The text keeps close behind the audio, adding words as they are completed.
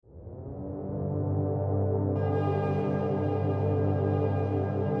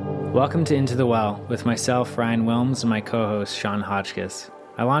Welcome to Into the Well with myself, Ryan Wilms, and my co-host, Sean Hotchkiss.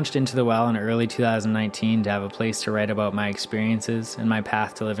 I launched Into the Well in early 2019 to have a place to write about my experiences and my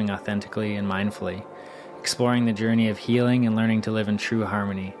path to living authentically and mindfully, exploring the journey of healing and learning to live in true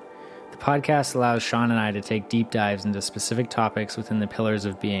harmony. The podcast allows Sean and I to take deep dives into specific topics within the pillars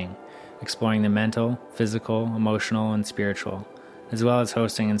of being, exploring the mental, physical, emotional, and spiritual, as well as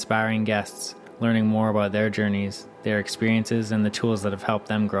hosting inspiring guests, learning more about their journeys, their experiences, and the tools that have helped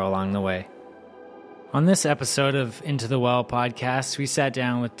them grow along the way. On this episode of Into the Well podcast, we sat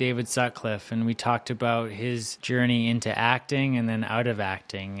down with David Sutcliffe and we talked about his journey into acting and then out of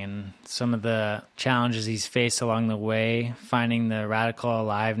acting and some of the challenges he's faced along the way, finding the Radical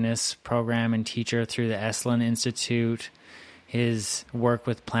Aliveness program and teacher through the Esalen Institute, his work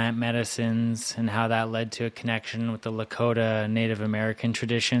with plant medicines and how that led to a connection with the Lakota Native American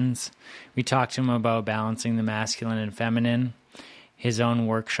traditions. We talked to him about balancing the masculine and feminine, his own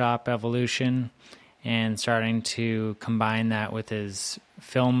workshop evolution, and starting to combine that with his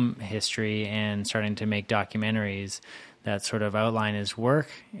film history and starting to make documentaries that sort of outline his work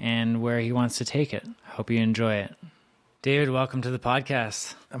and where he wants to take it. I hope you enjoy it. David, welcome to the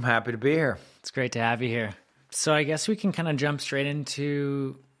podcast. I'm happy to be here. It's great to have you here. So I guess we can kind of jump straight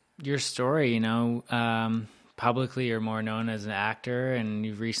into your story. Publicly you're more known as an actor, and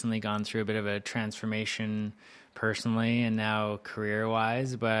you've recently gone through a bit of a transformation personally and now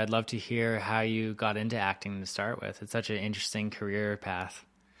career-wise, but I'd love to hear how you got into acting to start with. It's such an interesting career path.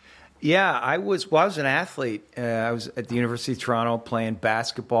 Yeah, I was an athlete. I was at the University of Toronto playing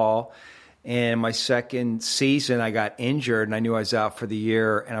basketball. And my second season, I got injured, and I knew I was out for the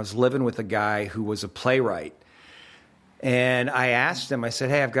year, and I was living with a guy who was a playwright. And I asked him, I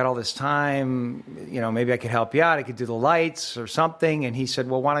said, hey, I've got all this time, maybe I could help you out. I could do the lights or something. And he said,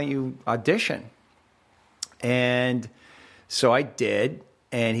 well, why don't you audition? And so I did,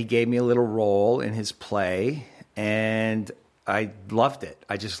 and he gave me a little role in his play, and I loved it.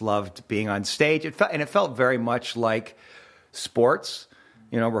 I just loved being on stage. It felt very much like sports.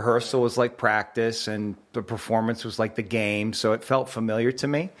 Rehearsal was like practice, and the performance was like the game, so it felt familiar to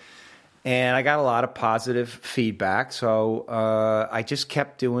me. And I got a lot of positive feedback, so I just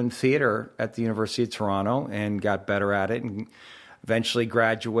kept doing theater at the University of Toronto and got better at it, and eventually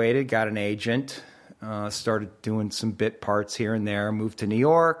graduated, got an agent, started doing some bit parts here and there, moved to New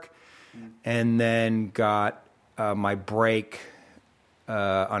York, and then got my break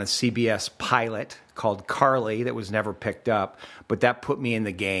on a CBS pilot called Carly that was never picked up, but that put me in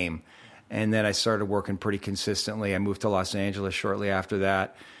the game. And then I started working pretty consistently. I moved to Los Angeles shortly after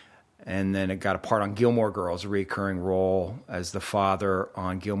that, and then I got a part on Gilmore Girls, a recurring role as the father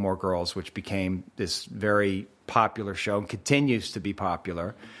on Gilmore Girls, which became this very popular show and continues to be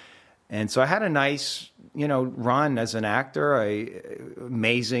popular. And so I had a nice, run as an actor.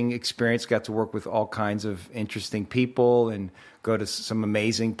 Amazing experience. Got to work with all kinds of interesting people and go to some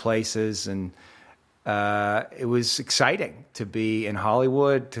amazing places. And it was exciting to be in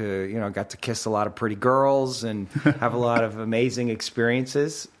Hollywood. Got to kiss a lot of pretty girls and have a lot of amazing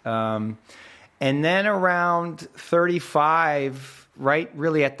experiences. And then around 35, right,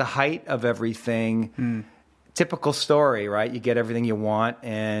 really at the height of everything. Typical story, right? You get everything you want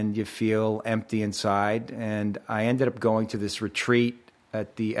and you feel empty inside. And I ended up going to this retreat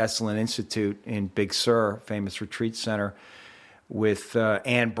at the Esalen Institute in Big Sur, famous retreat center, with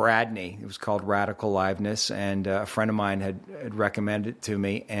Anne Bradney. It was called Radical Aliveness, and a friend of mine had recommended it to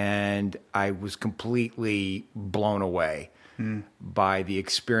me, and I was completely blown away by the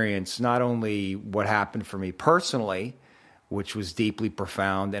experience, not only what happened for me personally, which was deeply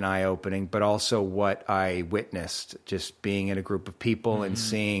profound and eye-opening, but also what I witnessed, just being in a group of people and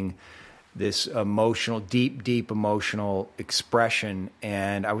seeing this emotional, deep emotional expression.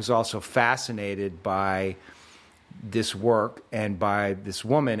 And I was also fascinated by this work and by this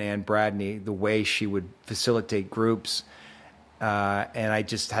woman, Anne Bradney, the way she would facilitate groups. And I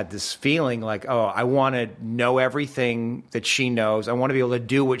just had this feeling like, I want to know everything that she knows. I want to be able to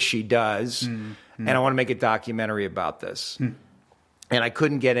do what she does. And I want to make a documentary about this. And I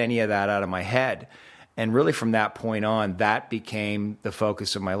couldn't get any of that out of my head. And really from that point on, that became the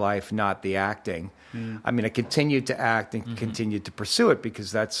focus of my life, not the acting. I mean, I continued to act and continued to pursue it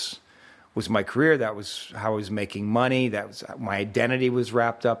because was my career. That was how I was making money. That was my identity was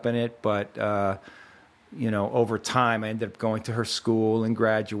wrapped up in it. But, over time, I ended up going to her school and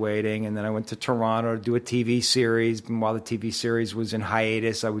graduating. And then I went to Toronto to do a TV series. And while the TV series was in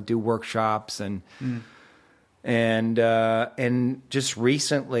hiatus, I would do workshops. And just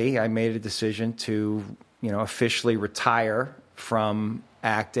recently, I made a decision to, officially retire from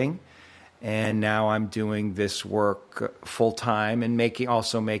acting And now I'm doing this work full time and making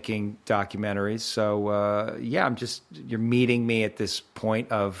documentaries. So you're meeting me at this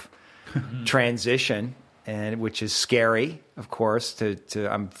point of transition, and which is scary, of course.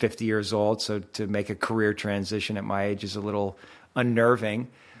 I'm 50 years old, so to make a career transition at my age is a little unnerving,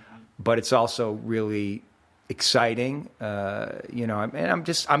 but it's also really exciting. I'm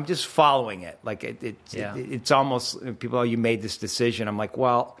just following it. Like it's almost people. Oh, you made this decision. I'm like,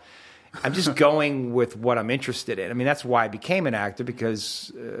 well, I'm just going with what I'm interested in. I mean, that's why I became an actor, because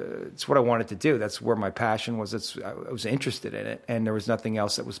it's what I wanted to do. That's where my passion was. I was interested in it, and there was nothing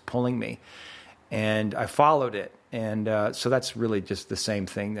else that was pulling me. And I followed it. And so that's really just the same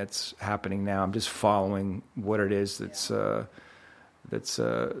thing that's happening now. I'm just following what it is that's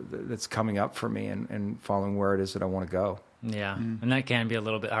coming up for me, and following where it is that I want to go. Yeah. And that can be a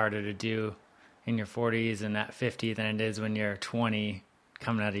little bit harder to do in your 40s and at 50 than it is when you're 20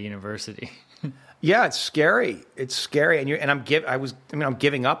 coming out of university. Yeah, it's scary. It's scary, and I'm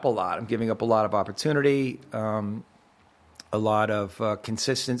giving up a lot. I'm giving up a lot of opportunity, a lot of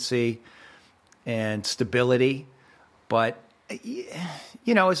consistency and stability. But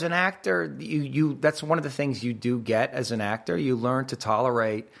as an actor, you that's one of the things you do get as an actor. You learn to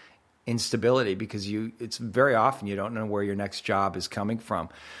tolerate instability, because it's very often you don't know where your next job is coming from.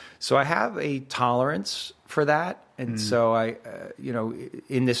 So I have a tolerance for that. And so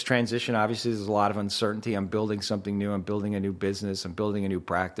in this transition, obviously there's a lot of uncertainty. I'm building something new. I'm building a new business. I'm building a new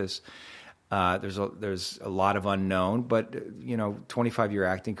practice. There's a lot of unknown, but 25-year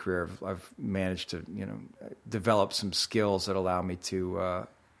acting career, I've managed to develop some skills that allow me to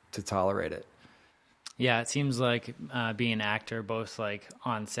tolerate it. Yeah, it seems like being an actor, both like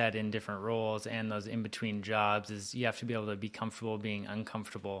on set in different roles and those in between jobs, is you have to be able to be comfortable being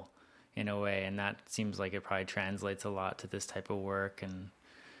uncomfortable in a way, and that seems like it probably translates a lot to this type of work, and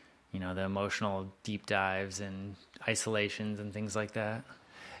the emotional deep dives and isolations and things like that.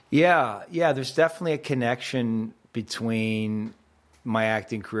 Yeah, there's definitely a connection between my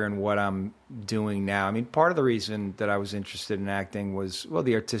acting career and what I'm doing now. I mean, part of the reason that I was interested in acting was,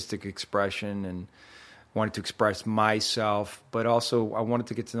 the artistic expression, and wanted to express myself, but also I wanted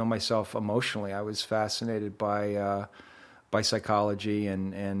to get to know myself emotionally. I was fascinated by psychology,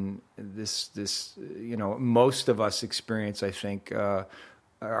 and this most of us experience, I think,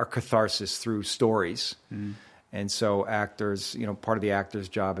 our catharsis through stories. And so actors, part of the actor's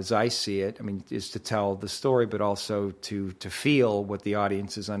job, as I see it, is to tell the story, but also to feel what the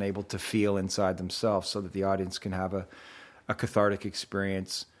audience is unable to feel inside themselves, so that the audience can have a cathartic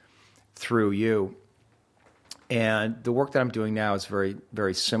experience through you. And the work that I'm doing now is very,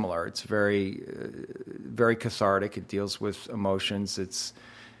 very similar. It's very, very cathartic. It deals with emotions.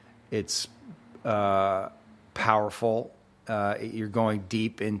 It's powerful. You're going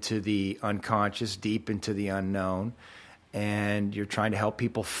deep into the unconscious, deep into the unknown, and you're trying to help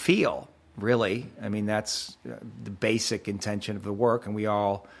people feel, really. I mean, that's the basic intention of the work, and we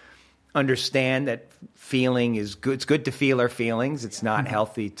all understand that feeling is good. It's good to feel our feelings. It's not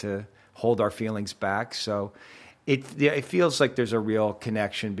healthy to hold our feelings back. So it feels like there's a real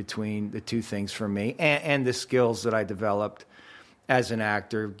connection between the two things for me, and the skills that I developed as an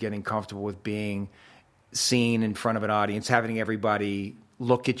actor, getting comfortable with being seen in front of an audience, having everybody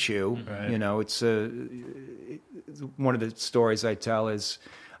look at you. Right. It's one of the stories I tell is,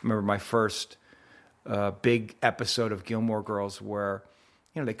 I remember my first big episode of Gilmore Girls, where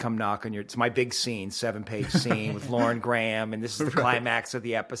they come knock on your, it's my big scene, 7-page scene with Lauren Graham, and this is the climax of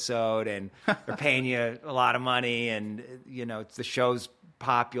the episode, and they're paying you a lot of money, and it's the show's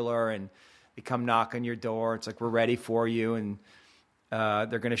popular, and they come knock on your door. It's like, we're ready for you, and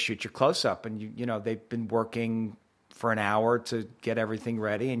they're going to shoot your close up, and they've been working for an hour to get everything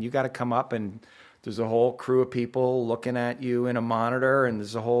ready, and you got to come up, and there's a whole crew of people looking at you in a monitor, and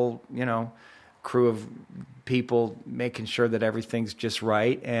there's a whole crew of people making sure that everything's just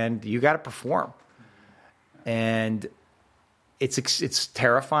right, and you got to perform. And it's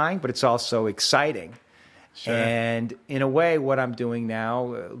terrifying, but it's also exciting. Sure. And in a way, what I'm doing now,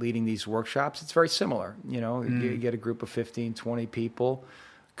 leading these workshops, it's very similar. You get a group of 15, 20 people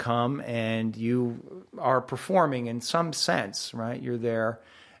come, and you are performing in some sense, right? You're there.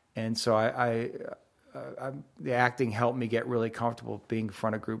 And so the acting helped me get really comfortable being in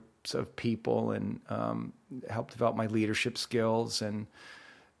front of groups of people, and help develop my leadership skills,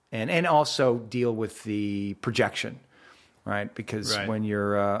 and also deal with the projection, right? Because when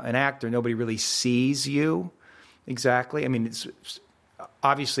you're an actor, nobody really sees you exactly. I mean, it's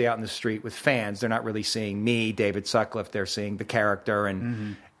obviously out in the street with fans, they're not really seeing me, David Sutcliffe. They're seeing the character,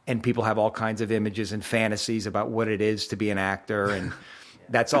 and people have all kinds of images and fantasies about what it is to be an actor,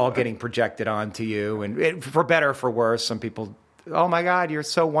 that's all getting projected onto you. And for better or for worse, some people, oh my God, you're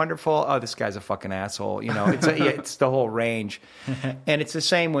so wonderful. Oh, this guy's a fucking asshole. You know, it's the whole range. And it's the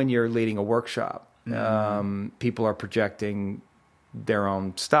same when you're leading a workshop. People are projecting their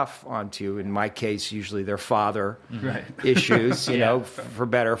own stuff onto you. In my case, usually their father issues, you know, for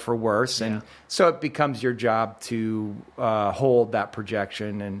better or for worse. And so it becomes your job to hold that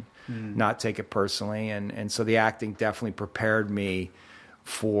projection and not take it personally. And so the acting definitely prepared me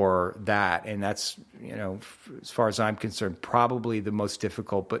for that. And that's, you know, as far as I'm concerned, probably the most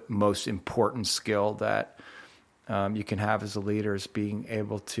difficult but most important skill that you can have as a leader is being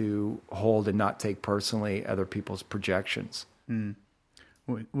able to hold and not take personally other people's projections.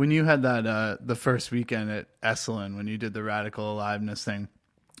 When you had that the first weekend at Esalen, when you did the Radical Aliveness thing,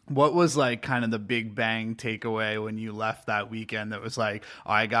 what was like kind of the big bang takeaway when you left that weekend that was like,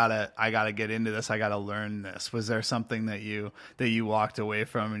 oh, I gotta get into this, I gotta learn this? Was there something that you walked away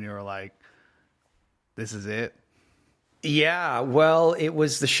from and you were like, this is it? Yeah, well, it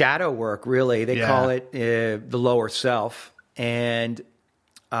was the shadow work, really. They call it the lower self. And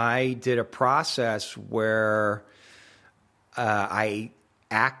I did a process where I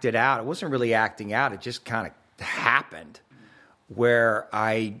acted out. It wasn't really acting out. It just kind of happened, where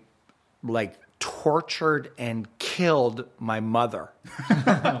I like tortured and killed my mother.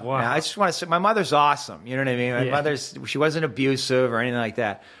 Wow. Now, I just want to say my mother's awesome. You know what I mean? My mother's, she wasn't abusive or anything like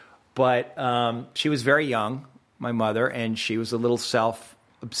that, but she was very young, my mother, and she was a little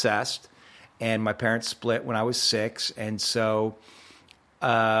self-obsessed, and my parents split when I was 6. And so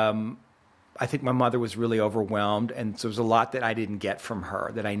I think my mother was really overwhelmed, and so there was a lot that I didn't get from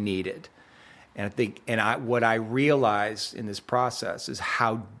her that I needed. And I think, what I realized in this process is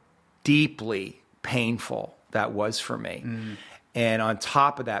how deeply painful that was for me. And on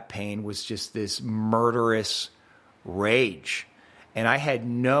top of that pain was just this murderous rage. And I had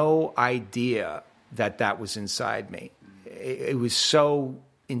no idea that that was inside me. It was so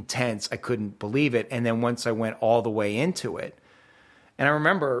intense, I couldn't believe it. And then once I went all the way into it, and I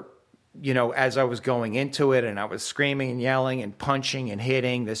remember, you know, as I was going into it and I was screaming and yelling and punching and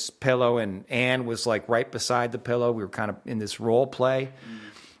hitting this pillow, and Anne was like right beside the pillow. We were kind of in this role play,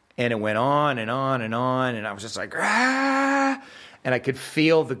 and it went on and on and on. And I was just like, ah, and I could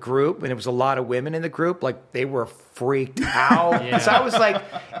feel the group, and there was a lot of women in the group. Like they were freaked out. So I was like,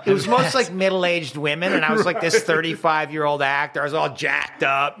 it was most like middle-aged women. And I was like this 35-year-old actor. I was all jacked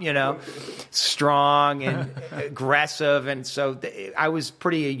up, you know, strong and aggressive. And so I was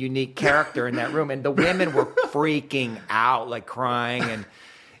pretty a unique character in that room. And the women were freaking out, like crying. And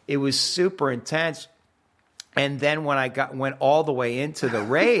it was super intense. And then when I went all the way into the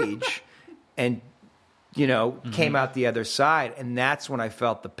rage and, you know, came out the other side, and that's when I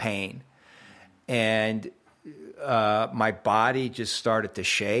felt the pain. And my body just started to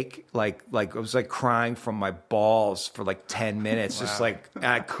shake, like it was like crying from my balls for like 10 minutes. Wow. Just like, and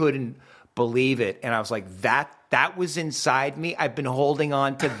I couldn't believe it. And I was like, that was inside me. I've been holding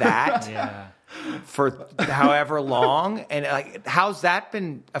on to that for however long. And like, how's that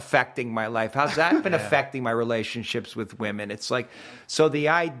been affecting my life? How's that been affecting my relationships with women? It's like, so the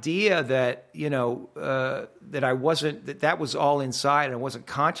idea that, you know, that I wasn't, that was all inside and I wasn't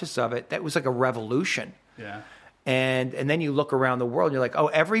conscious of it, that was like a revolution. Yeah. And then you look around the world and you're like, oh,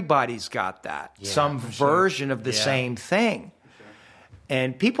 everybody's got that. Some version of the same thing. Sure.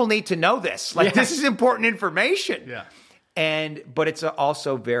 And people need to know this. Like, this is important information. Yeah. But it's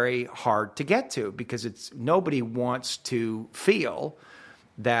also very hard to get to, because nobody wants to feel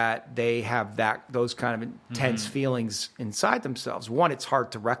that they have those kind of intense feelings inside themselves. One, it's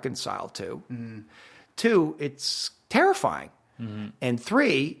hard to reconcile to. Two, it's terrifying. And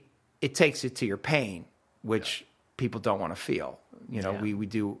three, it takes it to your pain, which people don't want to feel. You know, we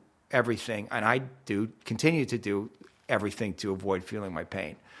do everything, and I continue to do everything to avoid feeling my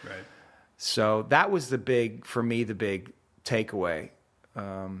pain. Right. So that was the big takeaway.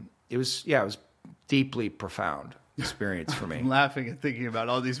 It was deeply profound experience for me. I'm laughing and thinking about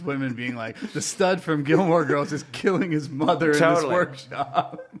all these women being like, the stud from Gilmore Girls is killing his mother in this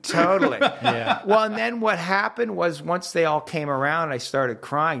workshop. Totally. Yeah. Well, and then what happened was, once they all came around, I started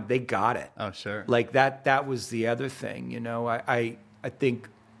crying. They got it. Oh, sure. Like that was the other thing. You know, I think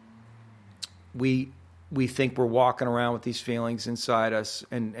we think we're walking around with these feelings inside us,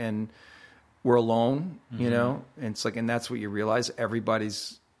 and we're alone, you know? And it's like, and that's what you realize.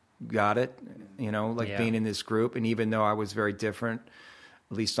 Everybody's got it, you know, like being in this group. And even though I was very different,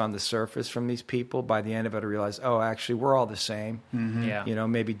 at least on the surface, from these people, by the end of it, I realized, oh, actually, we're all the same. You know,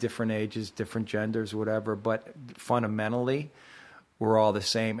 maybe different ages, different genders, whatever, but fundamentally, we're all the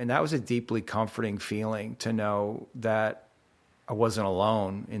same. And that was a deeply comforting feeling, to know that I wasn't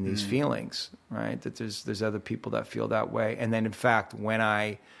alone in these feelings, right? That there's other people that feel that way. And then in fact, when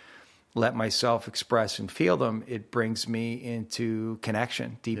I let myself express and feel them, it brings me into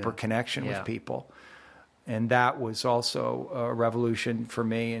connection, deeper connection with people. And that was also a revolution for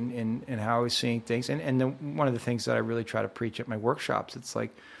me in how I was seeing things. And then one of the things that I really try to preach at my workshops, it's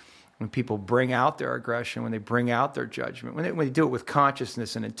like when people bring out their aggression, when they bring out their judgment, when they do it with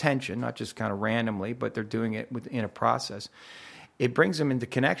consciousness and intention, not just kind of randomly, but they're doing it within a process, it brings them into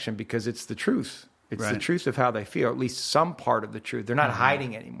connection because it's the truth. It's the truth of how they feel, at least some part of the truth. They're not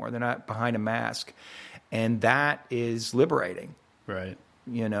hiding anymore. They're not behind a mask. And that is liberating. Right.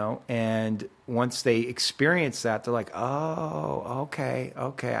 You know, and once they experience that, they're like, oh, okay. I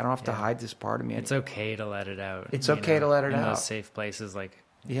don't have to hide this part of me. It's okay to let it out. It's okay to let it in out. Those safe places like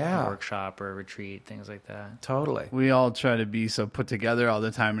a workshop or a retreat, things like that. Totally. We all try to be so put together all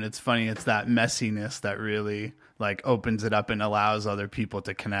the time, and it's funny, it's that messiness that really like opens it up and allows other people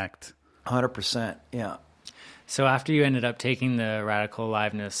to connect. 100%. Yeah. So after you ended up taking the Radical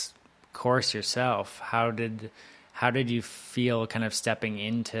Aliveness course yourself, how did you feel kind of stepping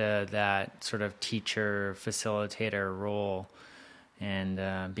into that sort of teacher facilitator role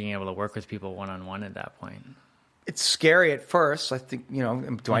and being able to work with people one-on-one at that point? It's scary at first. I think, you know,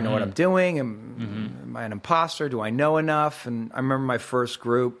 do I know what I'm doing? Am I an imposter? Do I know enough? And I remember my first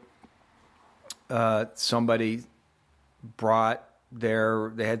group, somebody brought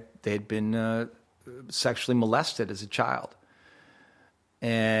they had been sexually molested as a child.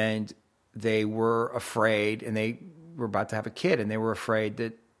 And they were afraid, and they were about to have a kid, and they were afraid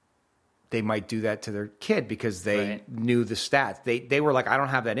that they might do that to their kid because they knew the stats. They were like, I don't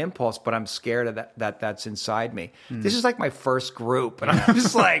have that impulse, but I'm scared of that's inside me. This is like my first group, and I'm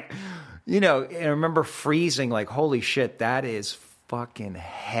just like, you know, and I remember freezing like, holy shit, that is fucking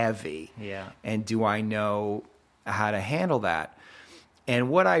heavy. Yeah. And do I know how to handle that? And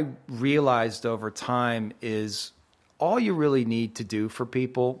what I realized over time is all you really need to do for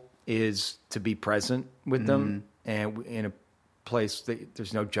people is to be present with them and in a place that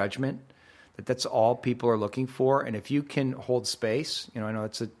there's no judgment, that's all people are looking for. And if you can hold space, you know, I know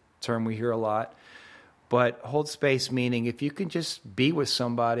it's a term we hear a lot, but hold space meaning if you can just be with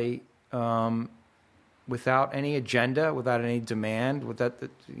somebody without any agenda, without any demand, without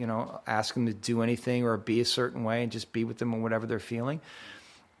you know, ask them to do anything or be a certain way and just be with them and whatever they're feeling,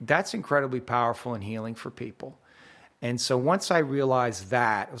 that's incredibly powerful and healing for people. And so once I realized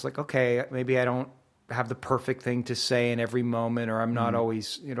that, I was like, okay, maybe I don't have the perfect thing to say in every moment, or I'm not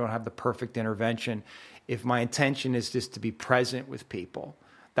always, you don't have the perfect intervention. If my intention is just to be present with people,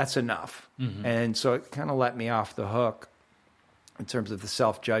 that's enough. And so it kind of let me off the hook in terms of the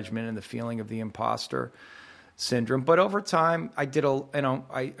self-judgment and the feeling of the imposter syndrome. But over time, I did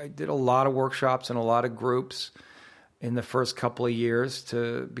I did a lot of workshops and a lot of groups in the first couple of years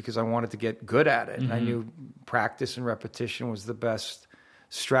because I wanted to get good at it. And I knew practice and repetition was the best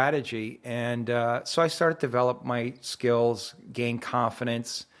strategy. And so I started to develop my skills, gain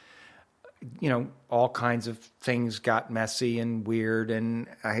confidence. You know, all kinds of things got messy and weird, and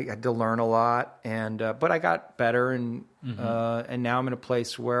I had to learn a lot. And but I got better, and now I'm in a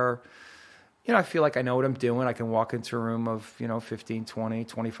place where, you know, I feel like I know what I'm doing. I can walk into a room of, you know, 15, 20,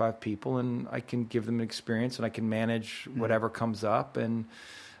 25 people, and I can give them an experience, and I can manage whatever comes up, and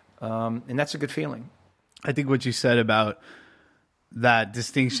that's a good feeling. I think what you said about that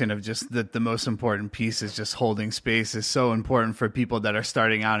distinction of just that the most important piece is just holding space is so important for people that are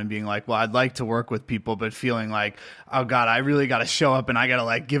starting out and being like, well, I'd like to work with people, but feeling like, oh God, I really got to show up and I got to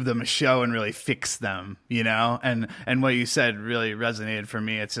like give them a show and really fix them, you know? And what you said really resonated for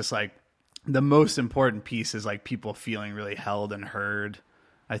me. It's just like the most important piece is like people feeling really held and heard,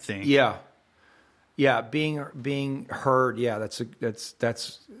 I think. Yeah. Yeah. Being heard. Yeah.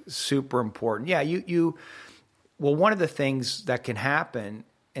 That's super important. Yeah. Well, one of the things that can happen,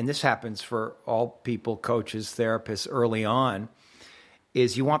 and this happens for all people, coaches, therapists early on,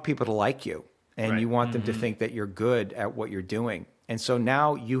 is you want people to like you, and you want them to think that you're good at what you're doing. And so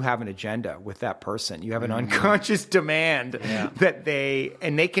now you have an agenda with that person. You have an unconscious demand that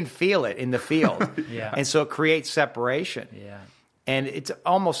they can feel it in the field. And so it creates separation. Yeah. And it's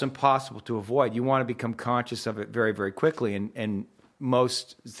almost impossible to avoid. You want to become conscious of it very, very quickly. And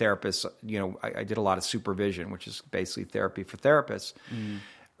most therapists, you know, I did a lot of supervision, which is basically therapy for therapists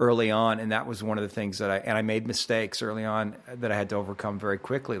early on. And that was one of the things that I made mistakes early on that I had to overcome very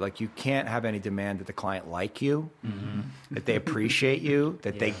quickly. Like, you can't have any demand that the client like you, that they appreciate you,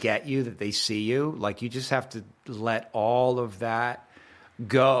 that they get you, that they see you. Like, you just have to let all of that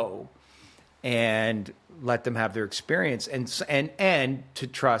go and let them have their experience, and to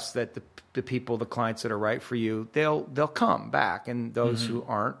trust that the people, the clients that are right for you, they'll come back, and those who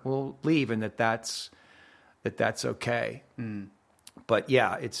aren't will leave, and that's okay. But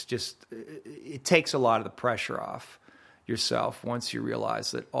yeah, it's just, it takes a lot of the pressure off yourself once you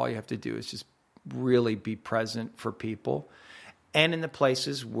realize that all you have to do is just really be present for people. And in the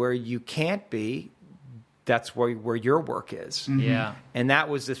places where you can't be, that's where your work is. Yeah. And that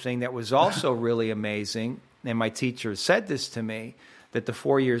was the thing that was also really amazing. And my teacher said this to me, that the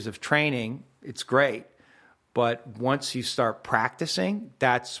 4 years of training, it's great. But once you start practicing,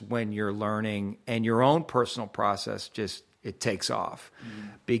 that's when you're learning, and your own personal process just, it takes off.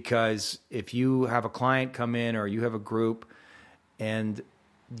 Because if you have a client come in, or you have a group and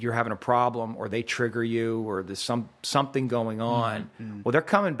you're having a problem, or they trigger you, or there's something going on, well, they're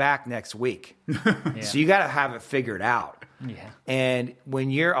coming back next week. So you got to have it figured out. Yeah. And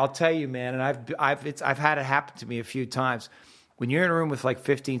when I'll tell you, man, and I've had it happen to me a few times. When you're in a room with like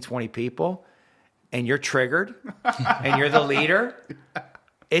 15, 20 people, and you're triggered, and you're the leader,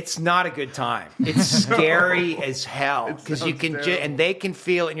 it's not a good time. It's scary as hell, because you can and they can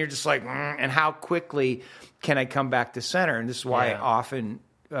feel it, and you're just like, and how quickly can I come back to center? And this is why I often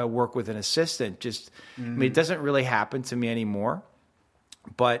work with an assistant. Just, I mean, it doesn't really happen to me anymore,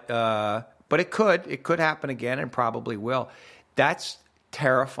 but it could happen again, and probably will. That's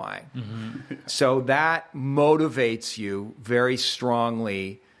terrifying. So that motivates you very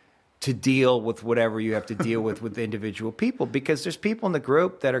strongly to deal with whatever you have to deal with individual people, because there's people in the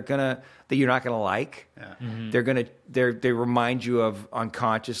group that you're not gonna like. They remind you of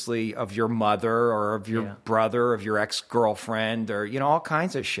unconsciously of your mother, or of your brother, of your ex-girlfriend, or all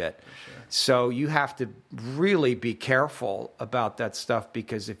kinds of shit. So you have to really be careful about that stuff,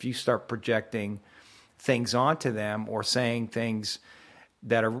 because if you start projecting things onto them, or saying things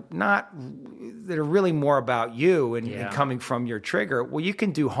that are really more about you and coming from your trigger, well, you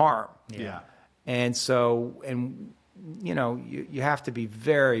can do harm. And so, you have to be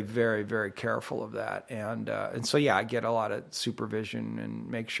very, very, very careful of that. And so, I get a lot of supervision and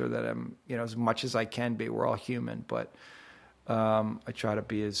make sure that I'm, as much as I can be. We're all human, but I try to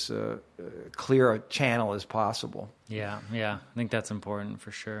be as clear a channel as possible. Yeah. I think that's important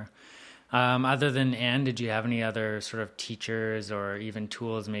for sure. Other than Anne, did you have any other sort of teachers or even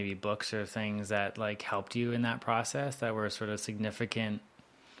tools, maybe books or things that like helped you in that process that were sort of significantly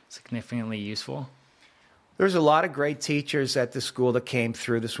useful? There's a lot of great teachers at the school that came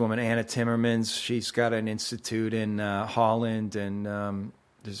through. This woman, Anna Timmermans, she's got an institute in Holland, and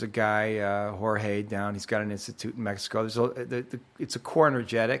there's a guy, Jorge, down. He's got an institute in Mexico. It's a core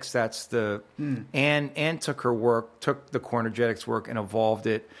energetics. That's the Anne took the core energetics work and evolved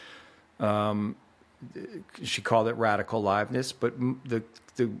it. She called it radical liveness, but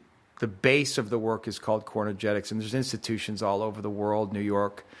the base of the work is called core energetics, and there's institutions all over the world. New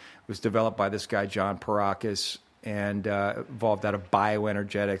York was developed by this guy John Parakis, and evolved out of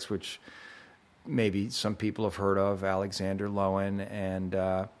bioenergetics, which maybe some people have heard of, Alexander Lowen,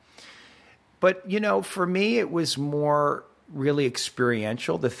 and but for me it was more really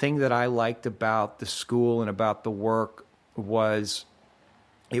experiential. The thing that I liked about the school and about the work was,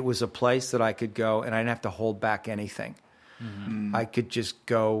 it was a place that I could go and I didn't have to hold back anything. I could just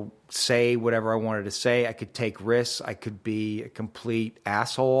go say whatever I wanted to say. I could take risks. I could be a complete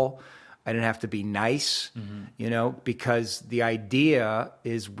asshole. I didn't have to be nice, because the idea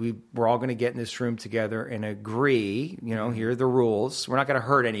is we're all going to get in this room together and agree, here are the rules. We're not going to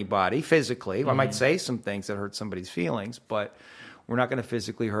hurt anybody physically. I might say some things that hurt somebody's feelings, but we're not going to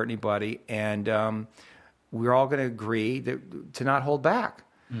physically hurt anybody. And we're all going to agree to not hold back.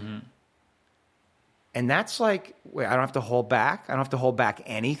 And that's like, wait, I don't have to hold back. I don't have to hold back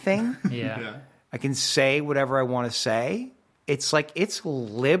anything. I can say whatever I want to say. It's like, it's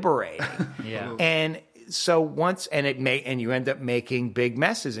liberating. And so and you end up making big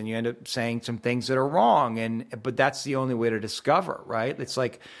messes, and you end up saying some things that are wrong. But that's the only way to discover, right? It's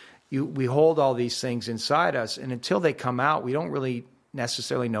like we hold all these things inside us, and until they come out, we don't really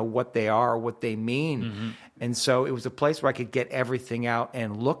necessarily know what they are or what they mean. And so it was a place where I could get everything out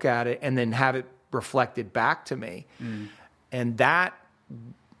and look at it and then have it reflected back to me. And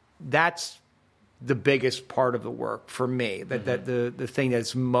that's the biggest part of the work for me, that the thing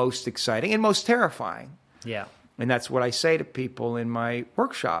that's most exciting and most terrifying. And that's what I say to people in my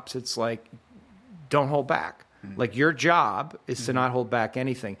workshops. It's like, don't hold back. Like, your job is to not hold back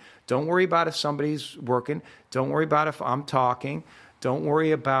anything. Don't worry about if somebody's working. Don't worry about if I'm talking. Don't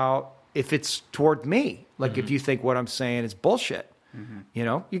worry about if it's toward me. Like, if you think what I'm saying is bullshit,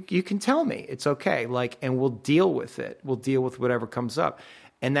 you can tell me. It's okay. Like, and we'll deal with it. We'll deal with whatever comes up.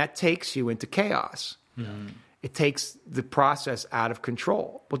 And that takes you into chaos. it takes the process out of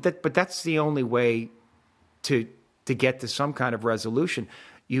control. But that's the only way to get to some kind of resolution.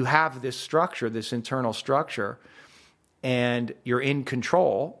 You have this structure, this internal structure, and you're in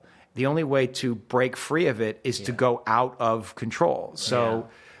control. The only way to break free of it is to go out of control. So,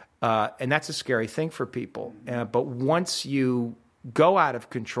 and that's a scary thing for people. But once you go out of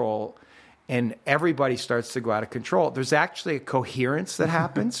control and everybody starts to go out of control, there's actually a coherence that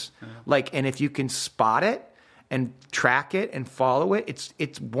happens. And if you can spot it and track it and follow it,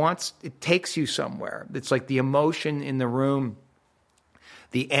 it takes you somewhere. It's like the emotion in the room,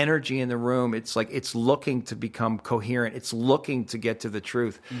 the energy in the room, it's like it's looking to become coherent. It's looking to get to the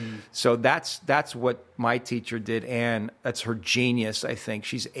truth. So that's what my teacher did, and that's her genius, I think.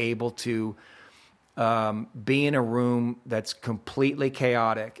 She's able to be in a room that's completely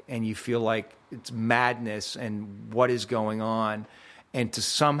chaotic and you feel like it's madness and what is going on, and to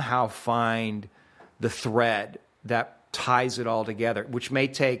somehow find the thread that ties it all together, which may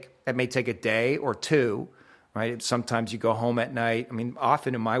take a day or two. Right? Sometimes you go home at night. I mean,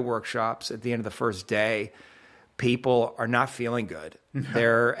 often in my workshops, at the end of the first day, people are not feeling good.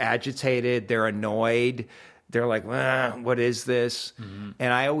 They're agitated. They're annoyed. They're like, what is this?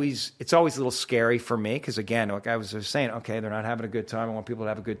 And it's always a little scary for me because, again, like I was just saying, okay, they're not having a good time. I want people to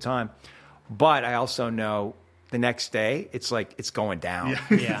have a good time. But I also know the next day, it's like it's going down.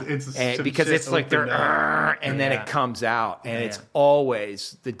 Because it's like they're, and then it comes out, and it's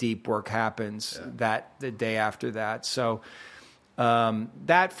always the deep work happens the day after that. So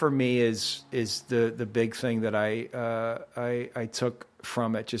that for me is the big thing that I took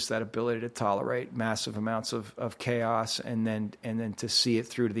from it, just that ability to tolerate massive amounts of chaos, and then to see it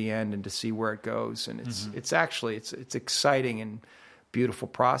through to the end and to see where it goes. And it's actually it's exciting and beautiful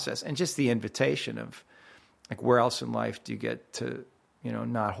process, and just the invitation of, like, where else in life do you get to,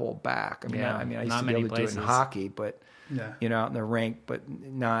 not hold back? I used to be able to do it in hockey, but, out in the rink, but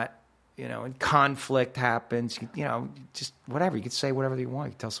not, and conflict happens, just whatever. You could say whatever you want.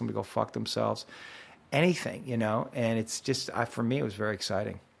 You could tell somebody to go fuck themselves, anything, and it's just, for me, it was very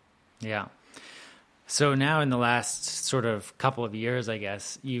exciting. Yeah. So now in the last sort of couple of years, I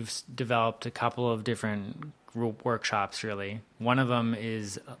guess, you've developed a couple of different group workshops, really. One of them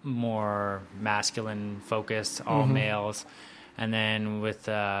is more masculine focused, all males. And then with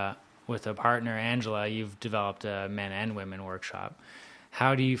a partner, Angela, you've developed a men and women workshop.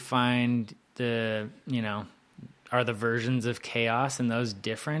 How do you find are the versions of chaos and those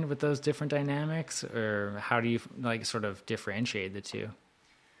different with those different dynamics? Or how do you sort of differentiate the two?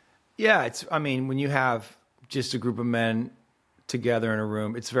 Yeah, when you have just a group of men together in a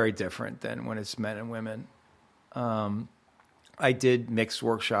room, it's very different than when it's men and women. I did mixed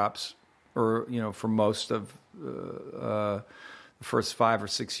workshops, for most of the first 5 or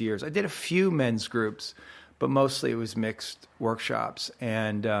 6 years. I did a few men's groups, but mostly it was mixed workshops.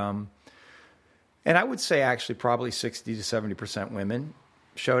 And I would say actually probably 60 to 70% women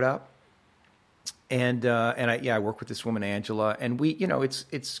showed up. And I work with this woman, Angela, and we,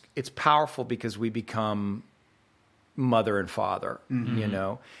 it's powerful because we become mother and father,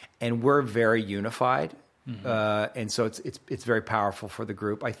 and we're very unified. And so it's very powerful for the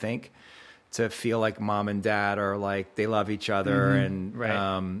group, I think, to feel like mom and dad are like, they love each other,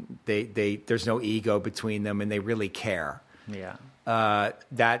 and they there's no ego between them, and they really care. Yeah.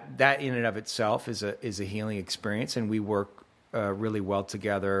 That in and of itself is a healing experience, and we work really well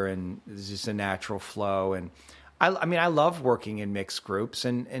together, and there's just a natural flow. And I love working in mixed groups,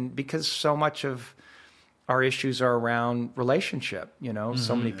 and because so much of our issues are around relationship,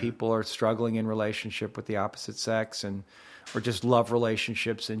 so many people are struggling in relationship with the opposite sex, or just love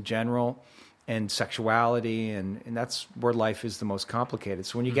relationships in general, and sexuality, and that's where life is the most complicated.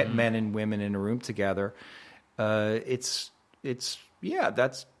 So when you get men and women in a room together, that's just,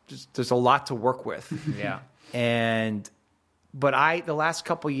 there's a lot to work with. But the last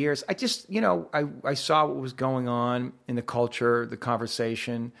couple of years, I just, I saw what was going on in the culture, the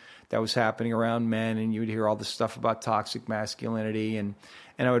conversation that was happening around men, and you would hear all this stuff about toxic masculinity, and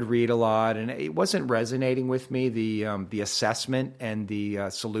I would read a lot, and it wasn't resonating with me, the assessment and the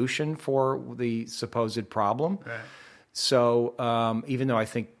solution for the supposed problem. Right. So even though I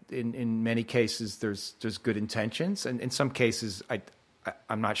think in many cases there's good intentions, and in some cases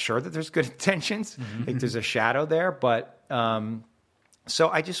I'm not sure that there's good intentions. I think there's a shadow there, but so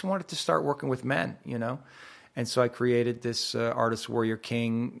I just wanted to start working with men, and so I created this Artist Warrior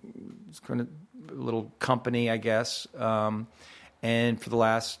King, it's kind of a little company, I guess. And for the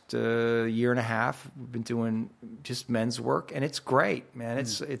last year and a half, we've been doing just men's work, and it's great, man.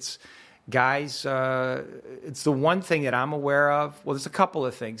 It's guys. It's the one thing that I'm aware of. Well, there's a couple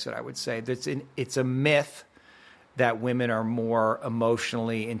of things that I would say. It's a myth that women are more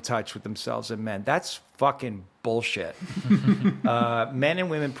emotionally in touch with themselves than men. That's fucking bullshit. Men and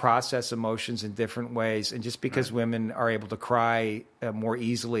women process emotions in different ways, and just because women are able to cry more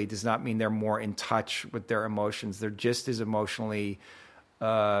easily does not mean they're more in touch with their emotions. They're just as emotionally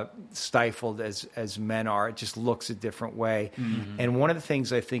stifled as men are. It just looks a different way. And one of the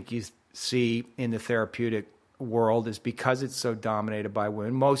things I think you see in the therapeutic world is because it's so dominated by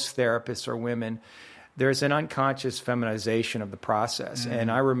women, most therapists are women, there's an unconscious feminization of the process. And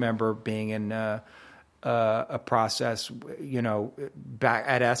I remember being in a process, back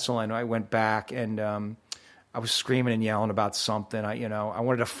at Esalen. I went back and I was screaming and yelling about something. I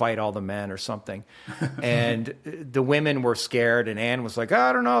wanted to fight all the men or something. And the women were scared, and Ann was like,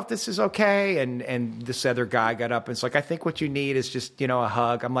 I don't know if this is okay. And this other guy got up and it's like, I think what you need is just, a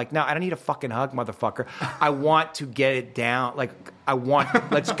hug. I'm like, no, I don't need a fucking hug, motherfucker. I want to get it down. Like,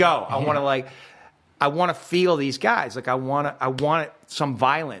 let's go. I want to feel these guys. Like, I want some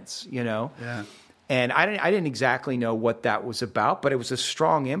violence, Yeah. And I didn't exactly know what that was about, but it was a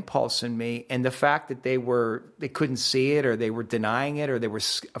strong impulse in me. And the fact that they couldn't see it, or they were denying it, or they were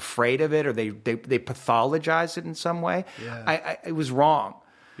afraid of it, or they pathologized it in some way, it was wrong.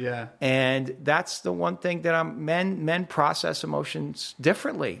 Yeah. And that's the one thing that men process emotions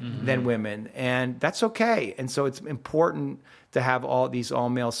differently than women, and that's okay. And so it's important to have all these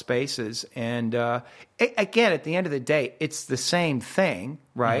all-male spaces. And again, at the end of the day, it's the same thing,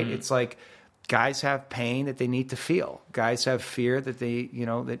 right? It's like, guys have pain that they need to feel. Guys have fear that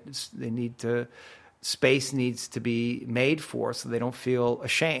space needs to be made for, so they don't feel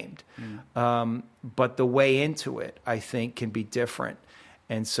ashamed. But the way into it, I think, can be different.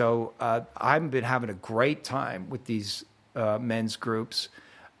 And so I've been having a great time with these men's groups.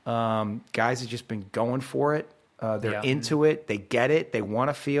 Guys have just been going for it. They're into it. They get it. They want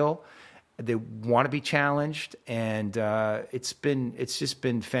to feel. They want to be challenged, and it's just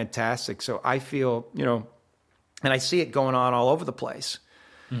been fantastic. So I feel, and I see it going on all over the place.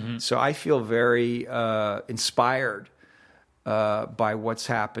 So I feel very inspired by what's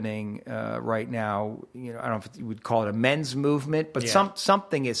happening right now. I don't know if you would call it a men's movement, but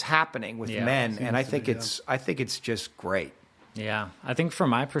something is happening with men, and I think it's just great. Yeah, I think from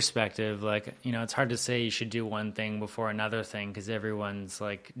my perspective, it's hard to say you should do one thing before another thing, because everyone's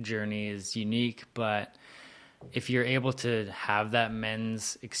journey is unique. But if you're able to have that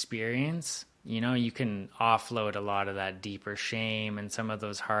men's experience, you can offload a lot of that deeper shame and some of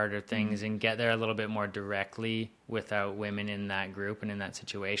those harder things and get there a little bit more directly without women in that group and in that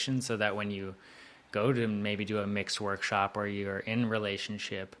situation, so that when you go to maybe do a mixed workshop or you're in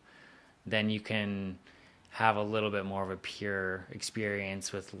relationship, then you can have a little bit more of a pure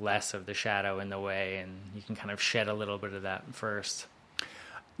experience with less of the shadow in the way, and you can kind of shed a little bit of that first.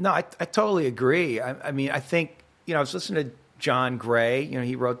 No, I totally agree. I mean, I think, I was listening to John Gray.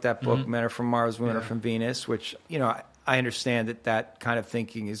 He wrote that book, Men Are From Mars, Women Are From Venus, which, I understand that kind of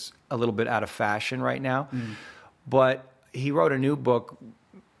thinking is a little bit out of fashion right now. But he wrote a new book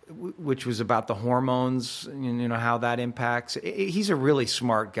which was about the hormones, how that impacts. He's a really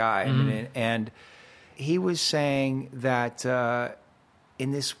smart guy. I mean, and he was saying that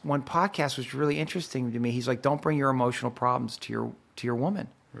in this one podcast, was really interesting to me. He's like, don't bring your emotional problems to your woman.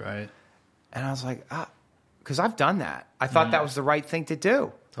 Right. And I was like, because I've done that. I thought that was the right thing to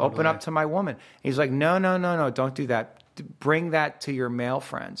do. Totally. Open up to my woman. He's like, no, don't do that. Bring that to your male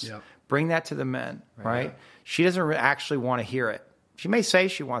friends. Yep. Bring that to the men, right? She doesn't actually want to hear it. She may say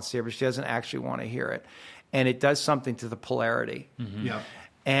she wants to hear it, but she doesn't actually want to hear it. And it does something to the polarity. Yeah.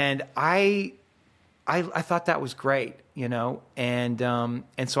 And I thought that was great, and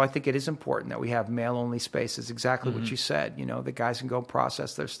so I think it is important that we have male-only spaces, exactly what you said, the guys can go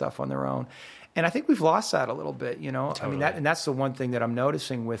process their stuff on their own. And I think we've lost that a little bit, Totally. I mean, that's the one thing that I'm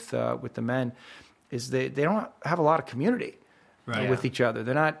noticing with the men is they don't have a lot of community with each other.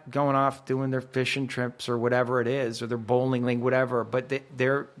 They're not going off doing their fishing trips or whatever it is, or their bowling league, whatever, but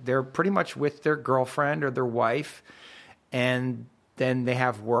they're pretty much with their girlfriend or their wife, and then they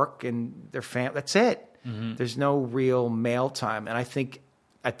have work and their family. That's it. There's no real male time. And I think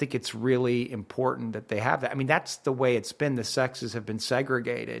it's really important that they have that. I mean, that's the way it's been. The sexes have been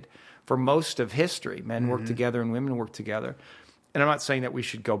segregated for most of history. Men work together and women work together. And I'm not saying that we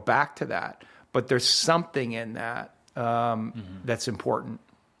should go back to that, but there's something in that that's important.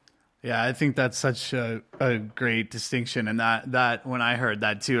 Yeah, I think that's such a great distinction. And that when I heard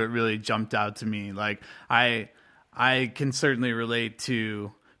that too, it really jumped out to me. I can certainly relate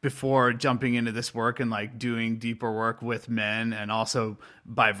to, before jumping into this work and doing deeper work with men, and also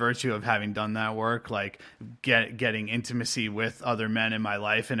by virtue of having done that work, getting intimacy with other men in my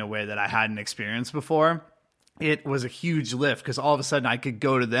life in a way that I hadn't experienced before. it was a huge lift because all of a sudden I could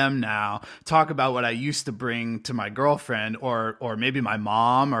go to them now, talk about what I used to bring to my girlfriend or maybe my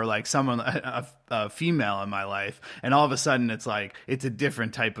mom or like someone, a female in my life. And all of a sudden it's like, it's a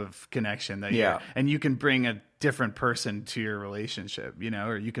different type of connection and you can bring a different person to your relationship, you know,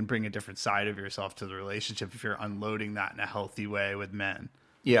 or you can bring a different side of yourself to the relationship if you're unloading that in a healthy way with men.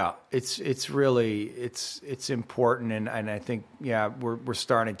 Yeah, it's really it's important, and I think we're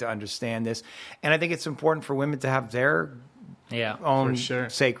starting to understand this, and I think it's important for women to have their own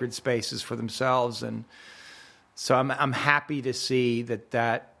sacred spaces for themselves, and so I'm happy to see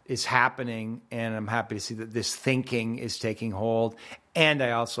that is happening, and I'm happy to see that this thinking is taking hold, and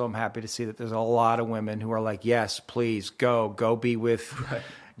I also am happy to see that there's a lot of women who are like, yes, please go be with. Right.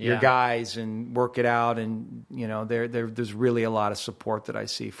 Your guys and work it out, and you know there's really a lot of support that I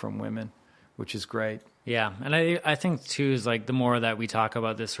see from women, which is great. Yeah, and I think too is like the more that we talk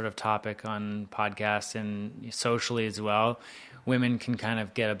about this sort of topic on podcasts and socially as well, women can kind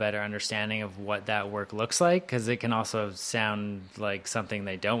of get a better understanding of what that work looks like, because it can also sound like something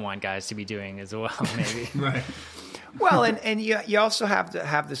they don't want guys to be doing as well, maybe. Right. Well, and you also have to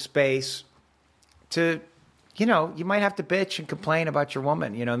have the space to. You know, you might have to bitch and complain about your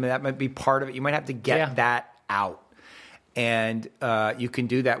woman. You know, I mean, that might be part of it. You might have to get that out. And you can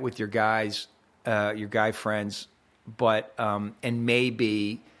do that with your guys, your guy friends. But, and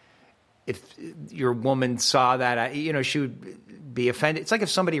maybe if your woman saw that, you know, she would be offended. It's like if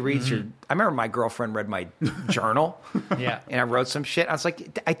somebody reads your, I remember my girlfriend read my journal. And I wrote some shit. I was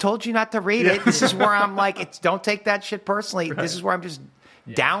like, I told you not to read it. This is where I'm like, don't take that shit personally. Right. This is where I'm just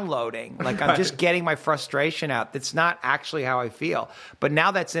downloading, like I'm just getting my frustration out. That's not actually how I feel, but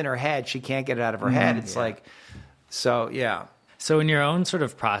now that's in her head, she can't get it out of her head. It's like, so in your own sort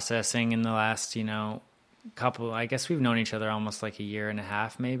of processing in the last, you know, couple, I guess we've known each other almost like a year and a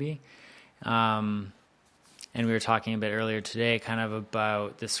half maybe, and we were talking a bit earlier today kind of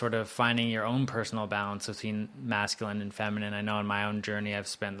about this sort of finding your own personal balance between masculine and feminine. I know in my own journey I've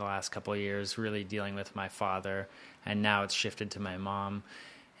spent the last couple of years really dealing with my father, and now it's shifted to my mom.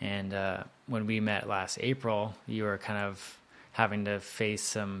 And when we met last April, you were kind of having to face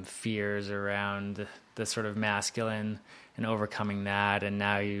some fears around the sort of masculine and overcoming that. And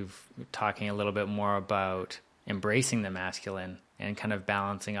now you're talking a little bit more about embracing the masculine and kind of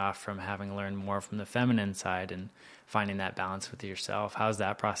balancing off from having learned more from the feminine side and finding that balance with yourself. How's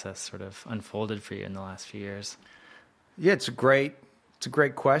that process sort of unfolded for you in the last few years? Yeah, it's a great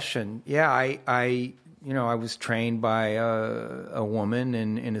question. Yeah, I was trained by a woman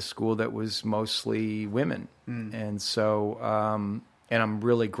in a school that was mostly women. And so, and I'm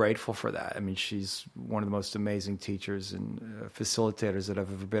really grateful for that. I mean, she's one of the most amazing teachers and facilitators that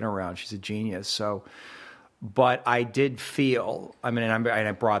I've ever been around. She's a genius. So, but I did feel, I mean, and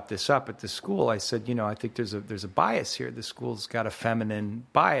I brought this up at the school. I said, you know, I think there's a bias here. The school's got a feminine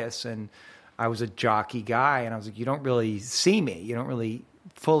bias, and I was a jockey guy, and I was like, you don't really see me. You don't really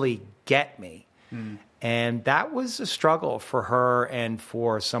fully get me. And that was a struggle for her and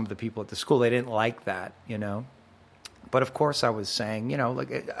for some of the people at the school. They didn't like that, you know. But of course, I was saying, you know,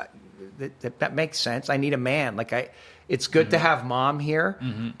 like that makes sense. I need a man. Like it's good to have mom here,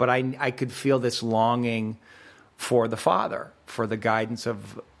 but I could feel this longing for the father, for the guidance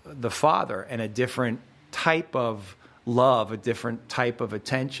of the father, and a different type of love, a different type of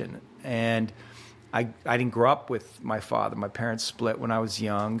attention. And I didn't grow up with my father. My parents split when I was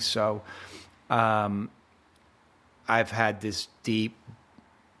young, so. I've had this deep,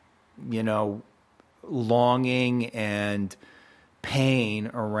 you know, longing and pain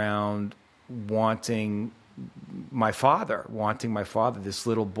around wanting my father, this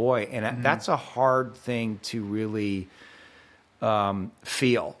little boy. And that's a hard thing to really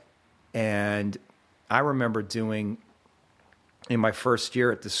feel. And I remember doing, in my first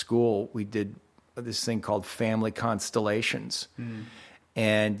year at the school, we did this thing called family constellations.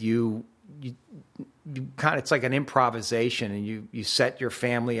 And you kind of, it's like an improvisation, and you set your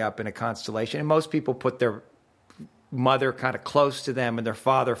family up in a constellation. And most people put their mother kind of close to them and their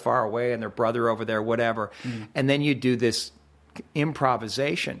father far away and their brother over there, whatever. And then you do this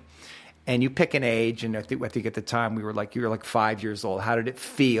improvisation, and you pick an age. And I think at the time you were like 5 years old. How did it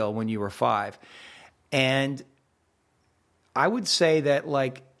feel when you were 5? And I would say that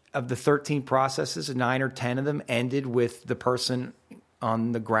like of the 13 processes, 9 or 10 of them ended with the person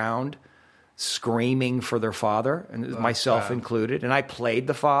on the ground screaming for their father, and myself included. And I played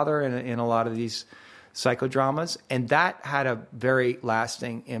the father in a lot of these psychodramas, and that had a very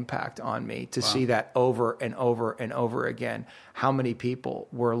lasting impact on me to see that over and over and over again. How many people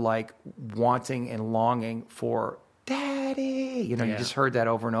were like wanting and longing for daddy? You know, you just heard that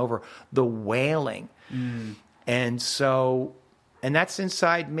over and over. The wailing. And so, and that's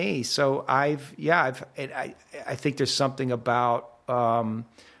inside me. So I think there's something about, I've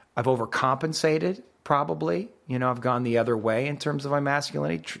overcompensated probably, I've gone the other way in terms of my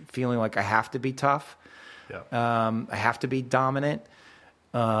masculinity, feeling like I have to be tough. Yeah. I have to be dominant.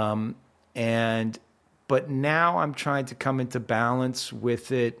 But now I'm trying to come into balance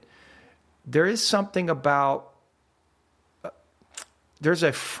with it. There is something about, there's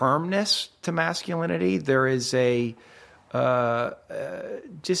a firmness to masculinity. There is just a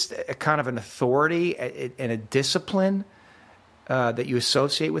kind of an authority and a discipline that you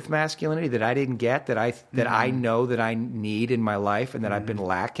associate with masculinity that I didn't get, that I know that I need in my life and that I've been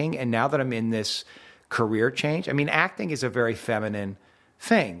lacking. And now that I'm in this career change, I mean, acting is a very feminine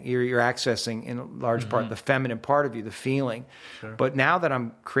thing. You're accessing in large part the feminine part of you, the feeling. Sure. But now that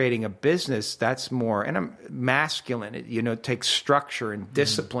I'm creating a business, that's more, and I'm masculine. It takes structure and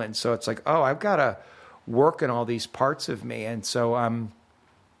discipline. So it's like, I've got to work in all these parts of me, and so I'm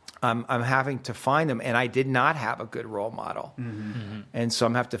having to find them. And I did not have a good role model, and so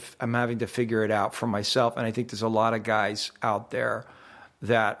I'm having to figure it out for myself. And I think there's a lot of guys out there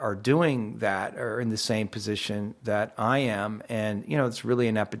that are doing that, or in the same position that I am. And, it's really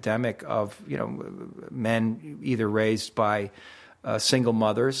an epidemic of, men either raised by single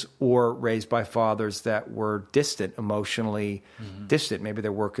mothers or raised by fathers that were distant, emotionally distant. Maybe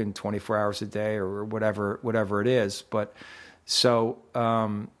they're working 24 hours a day or whatever it is. But so,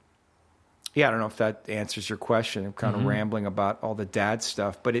 I don't know if that answers your question. I'm kind of rambling about all the dad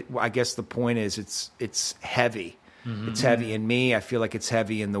stuff, but I guess the point is it's heavy. It's heavy in me. I feel like it's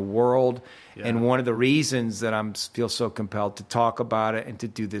heavy in the world. Yeah. And one of the reasons that I feel so compelled to talk about it and to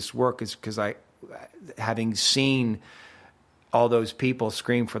do this work is because having seen all those people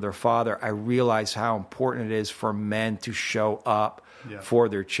scream for their father, I realize how important it is for men to show up for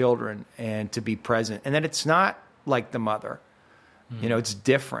their children and to be present. And that it's not like the mother. It's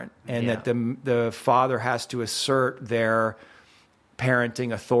different. And that the father has to assert their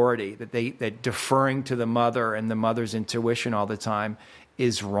parenting authority, that deferring to the mother and the mother's intuition all the time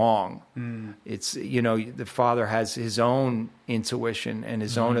is wrong. It's, the father has his own intuition and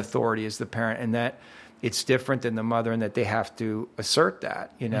his own authority as the parent, and that it's different than the mother, and that they have to assert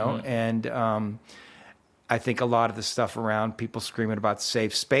that, and I think a lot of the stuff around people screaming about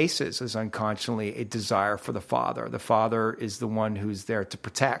safe spaces is unconsciously a desire for the father. The father is the one who's there to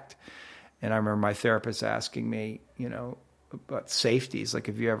protect. And I remember my therapist asking me, about safety. He's like,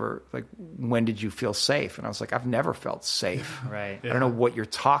 when did you feel safe? And I was like, I've never felt safe. Right. I don't know what you're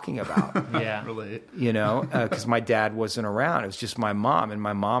talking about. Yeah. Relate. Because my dad wasn't around. It was just my mom, and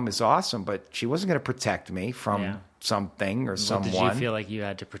my mom is awesome, but she wasn't going to protect me from something or someone. Did you feel like you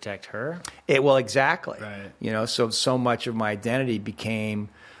had to protect her? Well, exactly. Right. So much of my identity became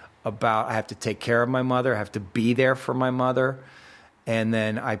about, I have to take care of my mother. I have to be there for my mother. And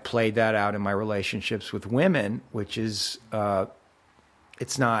then I played that out in my relationships with women, which is,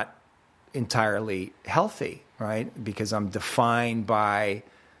 it's not entirely healthy, right? Because I'm defined by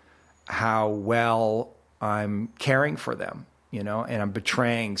how well I'm caring for them, and I'm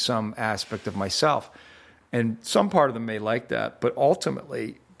betraying some aspect of myself. And some part of them may like that, but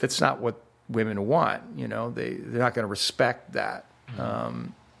ultimately that's not what women want. They're not going to respect that.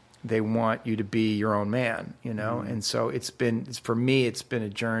 They want you to be your own man, And so for me, it's been a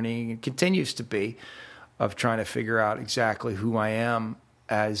journey, it continues to be, of trying to figure out exactly who I am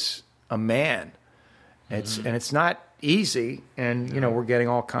as a man. And it's not easy. And, we're getting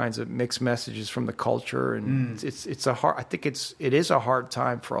all kinds of mixed messages from the culture, and I think it is a hard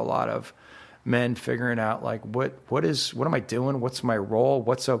time for a lot of men figuring out, like, what am I doing? What's my role?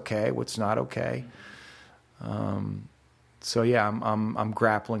 What's okay? What's not okay? So yeah, I'm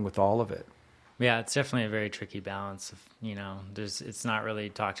grappling with all of it. Yeah, it's definitely a very tricky balance. It's not really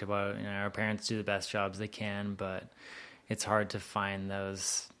talked about. Our parents do the best jobs they can, but it's hard to find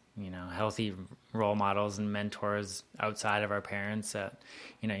those, healthy role models and mentors outside of our parents. That,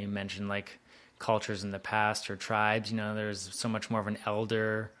 you mentioned like cultures in the past or tribes. There's so much more of an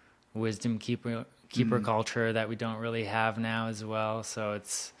elder wisdom keeper culture that we don't really have now as well. So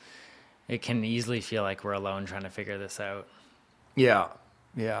it can easily feel like we're alone trying to figure this out. Yeah.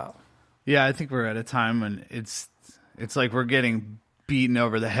 I think we're at a time when it's like we're getting beaten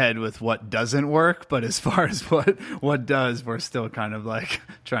over the head with what doesn't work, but as far as what does, we're still kind of like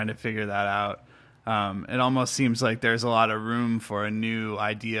trying to figure that out. It almost seems like there's a lot of room for a new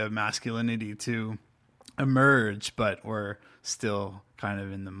idea of masculinity to emerge, but we're still kind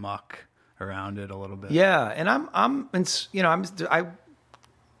of in the muck around it a little bit. Yeah, and I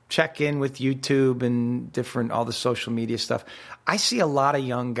check in with YouTube and all the social media stuff. I see a lot of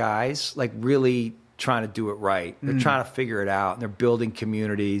young guys like really trying to do it right. They're trying to figure it out, and they're building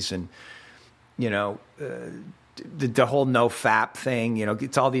communities, and the whole no FAP thing.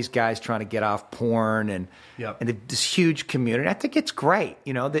 It's all these guys trying to get off porn, and this huge community. I think it's great.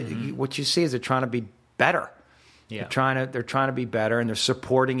 What you see is they're trying to be better. Yeah. They're trying to be better, and they're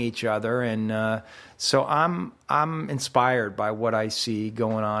supporting each other, and so I'm inspired by what I see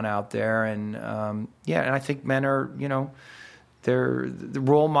going on out there, and and I think men are the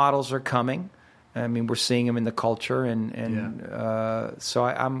role models are coming. I mean, we're seeing them in the culture, and so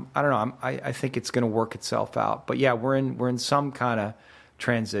I don't know. I think it's going to work itself out, but yeah, we're in some kind of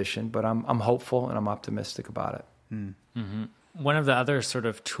transition, but I'm hopeful and I'm optimistic about it. Mm-hmm. One of the other sort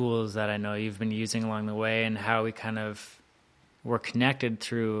of tools that I know you've been using along the way, and how we kind of were connected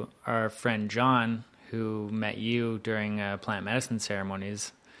through our friend John, who met you during plant medicine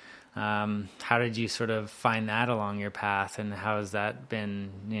ceremonies. How did you sort of find that along your path, and how has that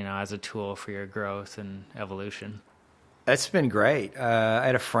been, as a tool for your growth and evolution? That's been great. I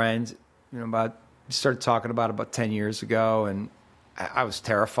had a friend, started talking about 10 years ago, and I was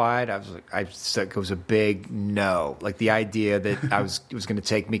terrified. It was a big no. Like the idea that it was going to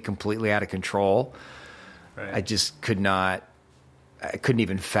take me completely out of control. Right. I just could not. I couldn't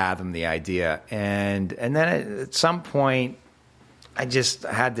even fathom the idea. And then at some point, I just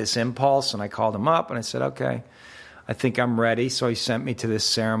had this impulse, and I called him up, and I said, "Okay, I think I'm ready." So he sent me to this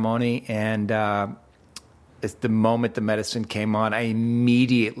ceremony, and the moment the medicine came on, I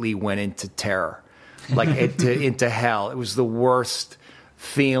immediately went into terror. Like into hell. It was the worst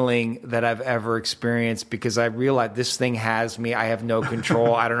feeling that I've ever experienced, because I realized this thing has me. I have no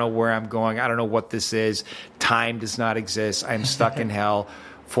control. I don't know where I'm going. I don't know what this is. Time does not exist. I'm stuck in hell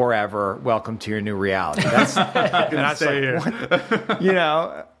forever. Welcome to your new reality. That's and I was like,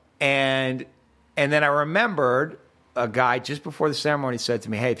 what? And then I remembered a guy just before the ceremony said to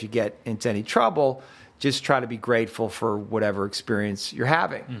me, "Hey, if you get into any trouble, just try to be grateful for whatever experience you're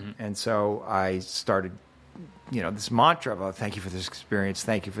having." Mm-hmm. And so I started, this mantra of, "Thank you for this experience.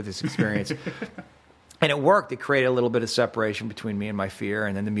 Thank you for this experience." And it worked. It created a little bit of separation between me and my fear.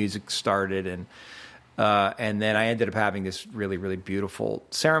 And then the music started. And then I ended up having this really, really beautiful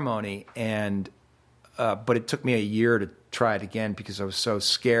ceremony. But it took me a year to try it again, because I was so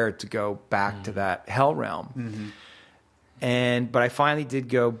scared to go back to that hell realm. Mm-hmm. But I finally did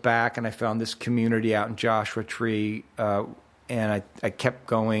go back, and I found this community out in Joshua Tree, and I kept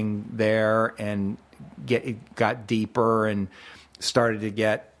going there, and it got deeper, and started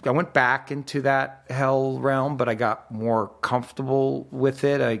to I went back into that hell realm, but I got more comfortable with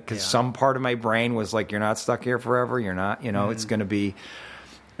it, because some part of my brain was like, "You're not stuck here forever. You're not, it's going to be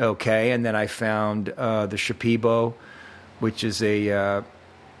okay." And then I found the Shipibo, which is it's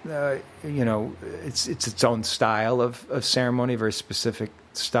its own style of ceremony, very specific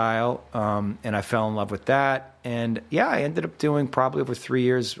style. And I fell in love with that. And I ended up doing probably over 3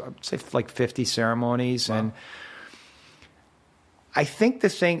 years, I'd say like 50 ceremonies. Wow. And I think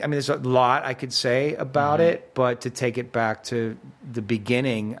there's a lot I could say about it, but to take it back to the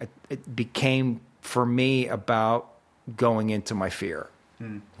beginning, it became for me about going into my fear.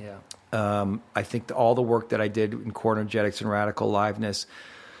 Mm. Yeah. I think all the work that I did in core energetics and radical aliveness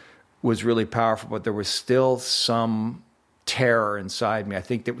was really powerful, but there was still some terror inside me. I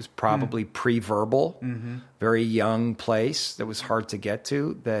think that was probably pre-verbal, very young place that was hard to get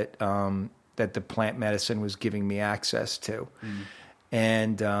to, that the plant medicine was giving me access to.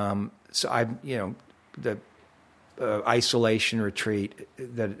 And so the isolation retreat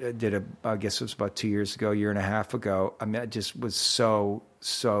that I did, I guess it was about 2 years ago, year and a half ago. I mean, I just was so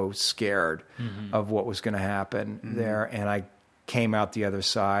scared of what was going to happen there. And I came out the other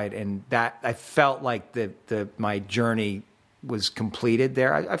side, and that I felt like my journey was completed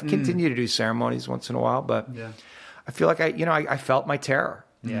there. I've continued to do ceremonies once in a while, but I feel like I felt my terror,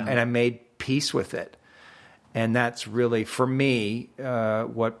 and I made peace with it. And that's really, for me,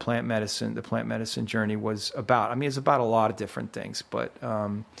 what the plant medicine journey was about. I mean, it's about a lot of different things, but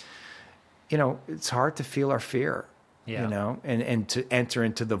it's hard to feel our fear, and to enter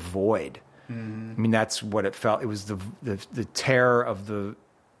into the void. I mean, that's what it felt. It was the terror of the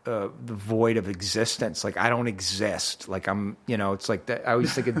void of existence. Like, I don't exist. Like, I'm, it's like that. I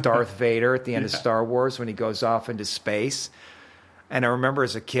always think of Darth Vader at the end of Star Wars when he goes off into space. And I remember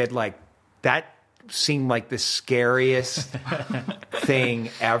as a kid, like, that seemed like the scariest thing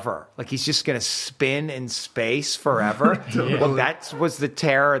ever. Like, he's just going to spin in space forever. Well, that was the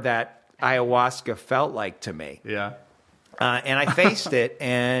terror that ayahuasca felt like to me. Yeah. And I faced it,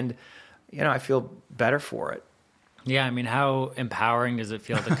 and, I feel better for it. Yeah, I mean, how empowering does it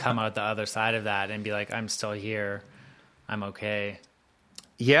feel to come out the other side of that and be like, I'm still here, I'm okay?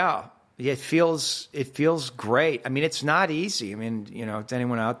 Yeah, it feels great. I mean, it's not easy. I mean, if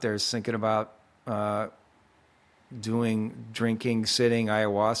anyone out there is thinking about drinking, sitting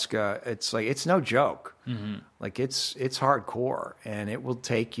ayahuasca, it's like, it's no joke. Mm-hmm. Like it's hardcore, and it will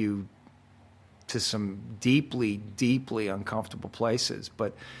take you to some deeply, deeply uncomfortable places.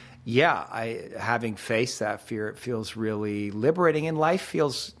 But yeah, having faced that fear, it feels really liberating, and life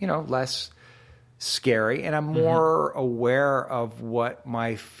feels, less scary, and I'm more aware of what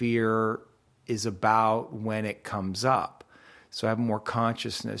my fear is about when it comes up. So I have more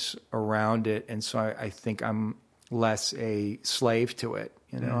consciousness around it, and so I think I'm less a slave to it.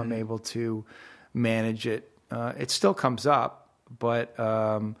 I'm able to manage it. It still comes up, but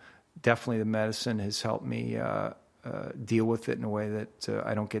definitely the medicine has helped me deal with it in a way that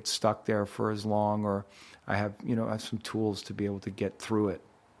I don't get stuck there for as long, or I have some tools to be able to get through it.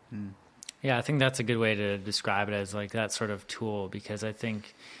 Yeah, I think that's a good way to describe it, as like that sort of tool, because I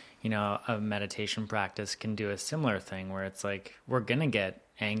think, a meditation practice can do a similar thing where it's like, we're going to get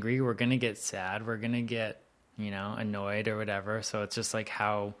angry, we're going to get sad, we're going to get, annoyed or whatever. So it's just like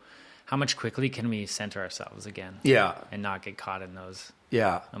how much quickly can we center ourselves again? Yeah. And not get caught in those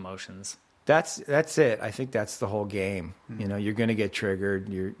emotions. That's it. I think that's the whole game. You're going to get triggered.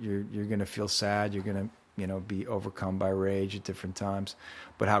 You're going to feel sad. You're going to, be overcome by rage at different times.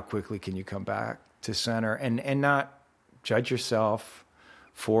 But how quickly can you come back to center and not judge yourself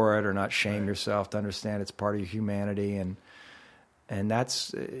for it, or not shame yourself, to understand it's part of your humanity. And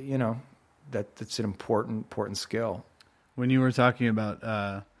that's, that's an important skill. When you were talking about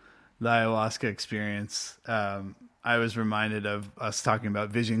the ayahuasca experience, I was reminded of us talking about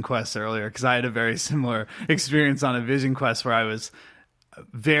Vision Quest earlier, because I had a very similar experience on a Vision Quest where I was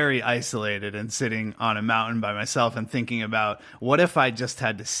very isolated and sitting on a mountain by myself and thinking about, what if I just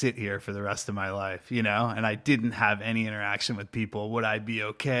had to sit here for the rest of my life, and I didn't have any interaction with people? Would I be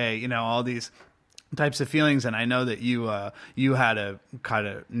okay? All these types of feelings. And I know that you had a kind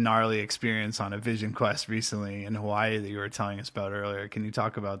of gnarly experience on a Vision Quest recently in Hawaii that you were telling us about earlier. Can you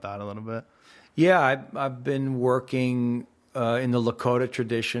talk about that a little bit? Yeah, I've been working in the Lakota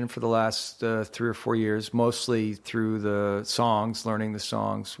tradition for the last 3 or 4 years, mostly through the songs, learning the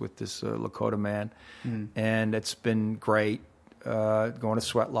songs with this Lakota man. And it's been great going to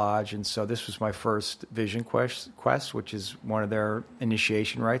Sweat Lodge. And so this was my first Vision Quest, which is one of their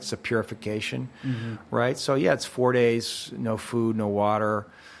initiation rites, a purification rite. So yeah, it's 4 days, no food, no water,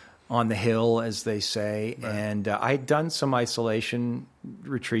 on the hill, as they say. Right. And I had done some isolation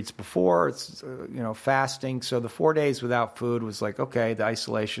retreats before. It's, fasting. So the 4 days without food was like, okay, the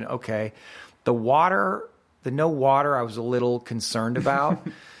isolation, okay. The no water, I was a little concerned about.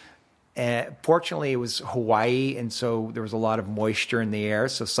 And fortunately, it was Hawaii, and so there was a lot of moisture in the air.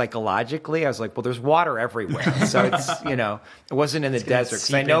 So psychologically, I was like, well, there's water everywhere. So it's, it wasn't in the desert.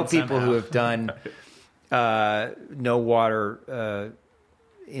 Because I know people who have done no water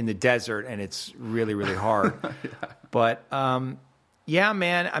in the desert, and it's really, really hard. But yeah,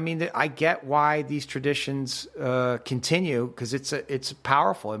 man, I mean, I get why these traditions continue, because it's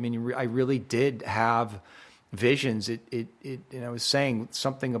powerful. I mean, I really did have visions. And I was saying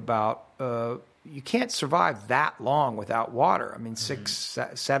something about you can't survive that long without water. I mean, 6,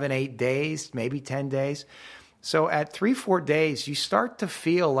 7, 8 days, maybe 10 days. So at 3, 4 days, you start to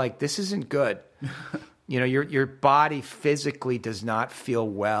feel like this isn't good. Your body physically does not feel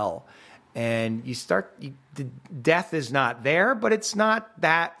well, and the death is not there, but it's not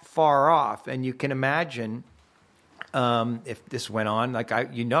that far off. And you can imagine if this went on, like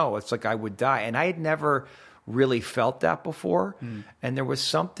it's like I would die. And I had never really felt that before. And there was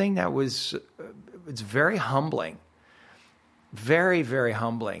something that it's very humbling. Very, very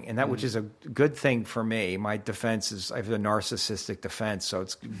humbling. And that, which is a good thing for me. My defense is I have a narcissistic defense, so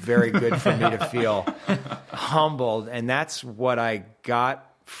it's very good for me to feel humbled. And that's what I got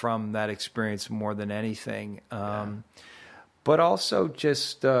from that experience more than anything. But also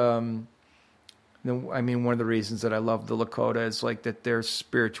just, one of the reasons that I love the Lakota is like that their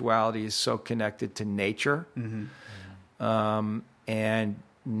spirituality is so connected to nature. And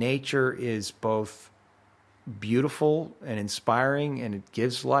nature is both beautiful and inspiring, and it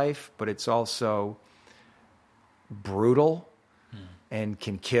gives life, but it's also brutal and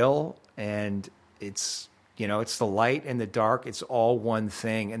can kill. And it's, it's the light and the dark. It's all one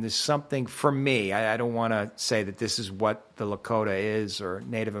thing. And there's something for me, I don't want to say that this is what the Lakota is or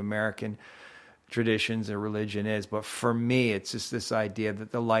Native American traditions or religion is, but for me, it's just this idea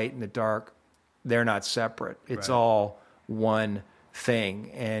that the light and the dark, they're not separate. It's all one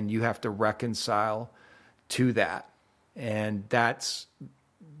thing, and you have to reconcile to that. And that's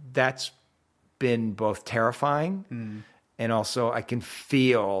been both terrifying and also I can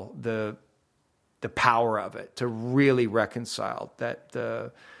feel the power of it to really reconcile that.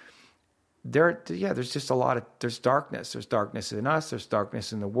 There's just there's darkness. There's darkness in us. There's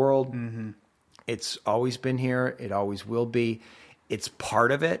darkness in the world. Mm-hmm. It's always been here. It always will be. It's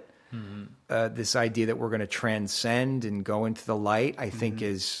part of it. Mm-hmm. This idea that we're going to transcend and go into the light, I think,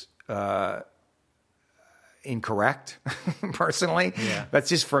 is incorrect. Personally, that's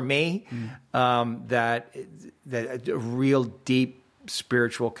just for me. That a real deep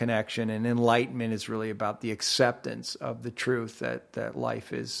spiritual connection and enlightenment is really about the acceptance of the truth that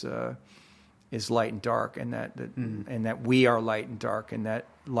life is light and dark, and that we are light and dark, and that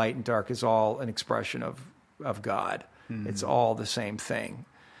light and dark is all an expression of God. It's all the same thing.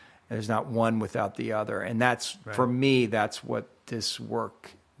 There's not one without the other. And that's, for me, that's what this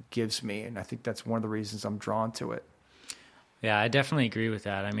work gives me. And I think that's one of the reasons I'm drawn to it. Yeah, I definitely agree with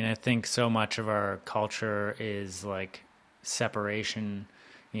that. I mean, I think so much of our culture is like separation,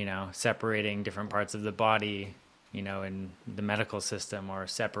 separating different parts of the body, in the medical system, or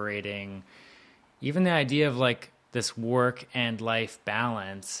separating even the idea of like this work and life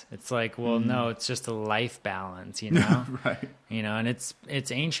balance. It's like, well, no, it's just a life balance, Right. And it's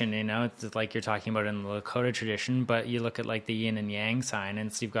ancient, it's like you're talking about in the Lakota tradition, but you look at like the yin and yang sign,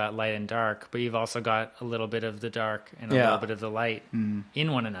 and so you've got light and dark, but you've also got a little bit of the dark and a little bit of the light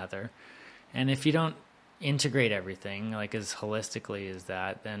in one another. And if you don't integrate everything like as holistically as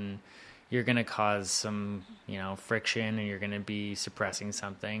that, then you're going to cause some, friction, and you're going to be suppressing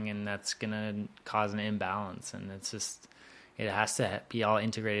something, and that's going to cause an imbalance. And it's just, it has to be all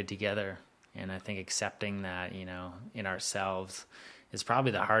integrated together. And I think accepting that, in ourselves is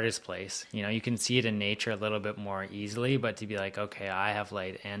probably the hardest place. You can see it in nature a little bit more easily, but to be like, okay, I have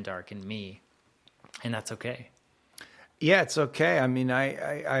light and dark in me, and that's okay. Yeah, it's okay. I mean,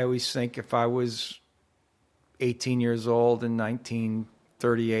 I always think if I was 18 years old in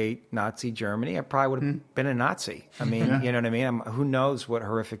 1938 Nazi Germany, I probably would have been a Nazi. I mean, you know what I mean? Who knows what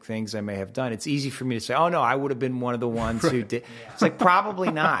horrific things I may have done. It's easy for me to say, oh, no, I would have been one of the ones who did. It's like,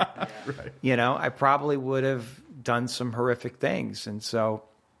 probably not. I probably would have done some horrific things. And so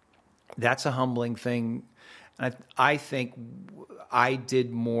that's a humbling thing. I think I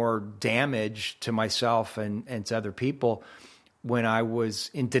did more damage to myself and to other people when I was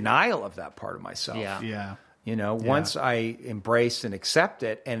in denial of that part of myself. Yeah. Once I embrace and accept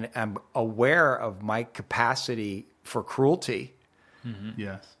it, and I'm aware of my capacity for cruelty.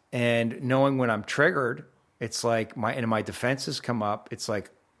 Yes. And knowing when I'm triggered, it's like my defenses come up. It's like,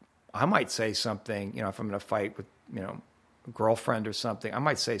 I might say something, if I'm going to fight with, a girlfriend or something, I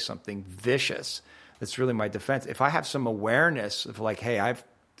might say something vicious. That's really my defense. If I have some awareness of like, hey, I have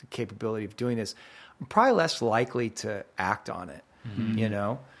the capability of doing this, I'm probably less likely to act on it,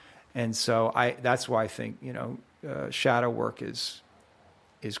 And so that's why I think, shadow work is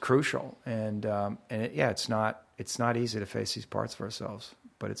crucial. And it's not easy to face these parts of ourselves,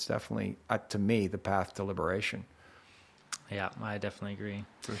 but it's definitely, to me, the path to liberation. Yeah, I definitely agree.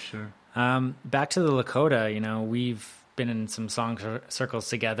 For sure. Back to the Lakota, we've been in some song circles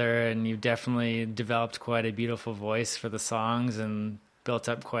together, and you've definitely developed quite a beautiful voice for the songs and built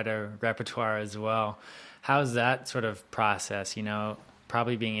up quite a repertoire as well. How's that sort of process,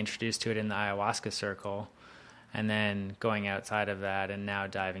 probably being introduced to it in the ayahuasca circle, and then going outside of that and now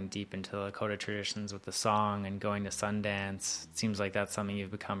diving deep into the Lakota traditions with the song and going to Sundance? It seems like that's something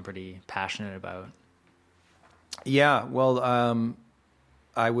you've become pretty passionate about. Yeah, well,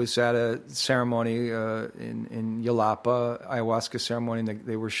 I was at a ceremony in Yelapa, ayahuasca ceremony, and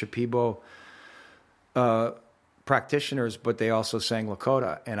they were Shipibo practitioners, but they also sang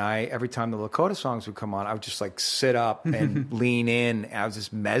Lakota. And every time the Lakota songs would come on, I would just like sit up and lean in. I was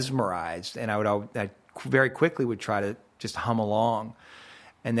just mesmerized, and I very quickly would try to just hum along.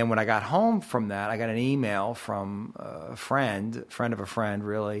 And then when I got home from that, I got an email from a friend of a friend,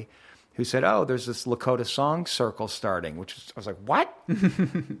 really, who said, oh, there's this Lakota song circle starting, I was like, what?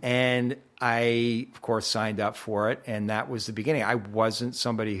 And I, of course, signed up for it, and that was the beginning. I wasn't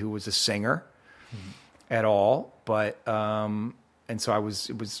somebody who was a singer at all, but and so it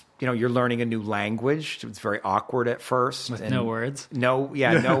was you're learning a new language. It was very awkward at first. With no words? No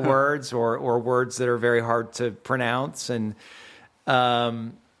words, or words that are very hard to pronounce. And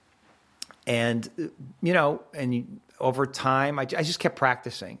over time, I just kept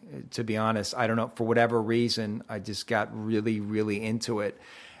practicing, to be honest. I don't know, for whatever reason, I just got really, really into it.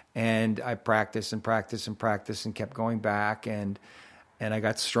 And I practiced and practiced and practiced and kept going back. And I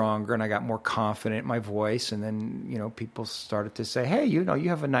got stronger and I got more confident in my voice. And then, people started to say, hey, you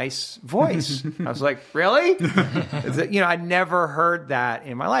have a nice voice. I was like, really? I'd never heard that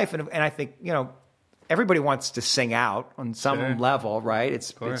in my life. And I think, everybody wants to sing out on some level, right?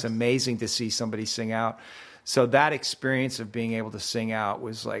 It's amazing to see somebody sing out. So that experience of being able to sing out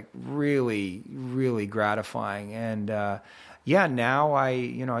was like really, really gratifying. And now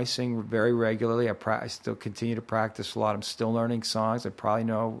I sing very regularly. I still continue to practice a lot. I'm still learning songs. I probably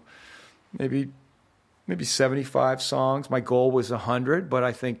know maybe 75 songs. My goal was 100, but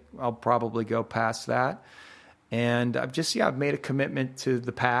I think I'll probably go past that. And I've made a commitment to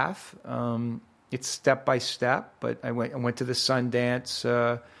the path. It's step by step, but I went to the Sundance.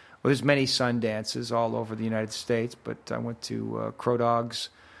 There's many Sundances all over the United States, but I went to Crow Dog's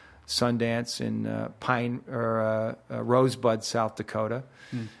Sundance in Rosebud, South Dakota,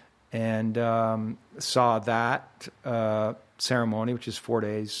 and saw that ceremony, which is 4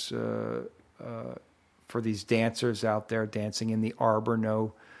 days for these dancers out there dancing in the arbor,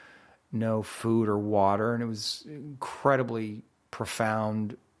 no food or water, and it was incredibly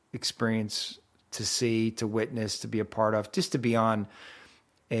profound experience to see, to witness, to be a part of, just to be on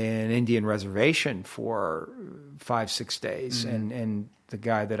an Indian reservation for 5-6 days. And the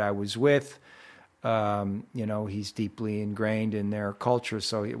guy that I was with, he's deeply ingrained in their culture.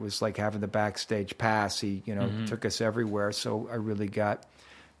 So it was like having the backstage pass. He, took us everywhere. So I really got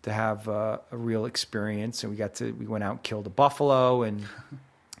to have a real experience. And we went out and killed a buffalo, and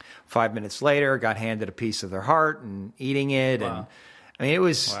 5 minutes later got handed a piece of their heart and eating it. Wow. And I mean,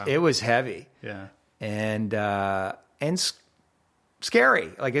 it was heavy. Yeah. And scary.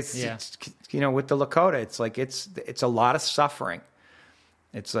 Like it's with the Lakota, it's like it's a lot of suffering.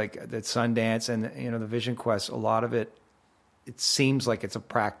 It's like the Sundance and the Vision Quest, a lot of it seems like it's a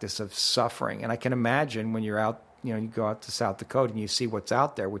practice of suffering. And I can imagine when you're out, you go out to South Dakota and you see what's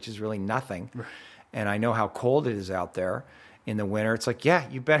out there, which is really nothing. Right. And I know how cold it is out there in the winter. It's like,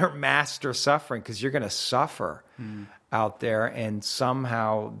 you better master suffering, because you're going to suffer out there. And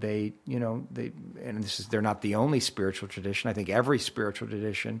somehow they're not the only spiritual tradition. I think every spiritual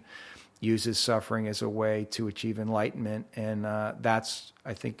tradition uses suffering as a way to achieve enlightenment. And that's,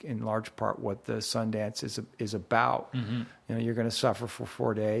 I think, in large part what the Sundance is about. Mm-hmm. You're going to suffer for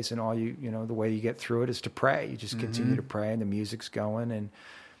 4 days, and all the way you get through it is to pray. You just continue to pray, and the music's going,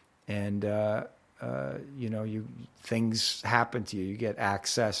 and things happen to you. You get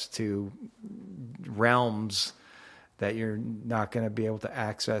access to realms that you're not going to be able to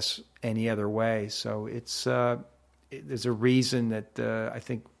access any other way. So there's a reason that I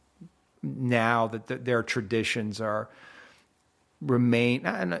think now that their traditions remain,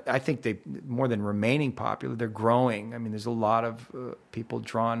 and I think they, more than remaining popular, they're growing. I mean, there's a lot of people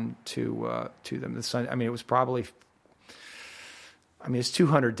drawn to them. It's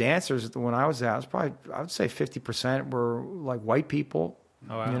 200 dancers. When I was out, it was probably, I would say 50% were like white people.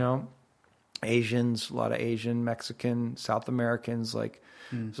 Oh, wow. Asians, a lot of Asian, Mexican, South Americans.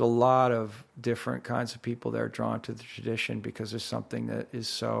 There's a lot of different kinds of people that are drawn to the tradition because there's something that is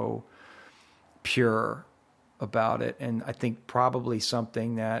so pure about it. And I think probably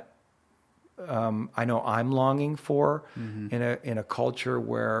something that I know I'm longing for in a culture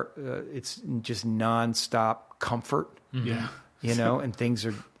where it's just nonstop comfort. Yeah. And things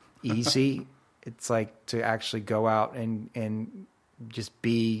are easy. It's like to actually go out and just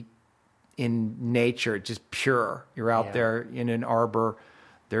be in nature, just pure. You're out there in an arbor,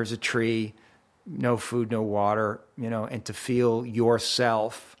 there's a tree, no food, no water, and to feel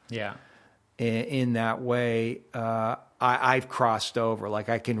yourself in that way. I've crossed over. Like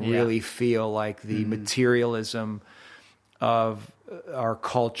I can really feel like the materialism of our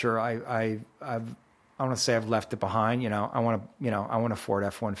culture. I want to say I've left it behind. I want a Ford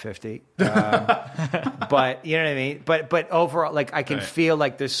F-150. But you know what I mean? But overall, like I can feel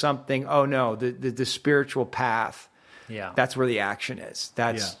like there's something, the spiritual path. Yeah. That's where the action is.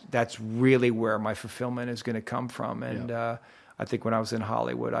 That's really where my fulfillment is going to come from. And I think when I was in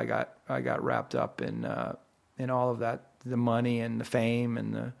Hollywood, I got wrapped up in all of that, the money and the fame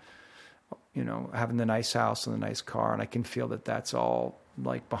and the, having the nice house and the nice car. And I can feel that that's all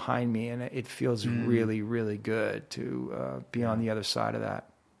like behind me, and it feels really, really good to be on the other side of that.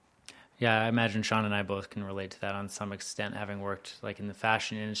 Yeah, I imagine Sean and I both can relate to that on some extent, having worked like in the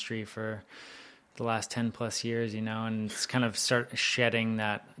fashion industry for the last 10 plus years, and it's kind of start shedding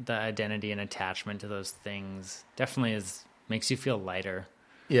the identity and attachment to those things definitely makes you feel lighter.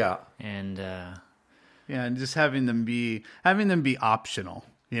 Yeah. And and just having them be optional.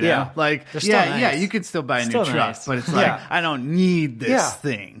 Yeah. Like, nice. You could still buy a new truck, nice. but it's like, I don't need this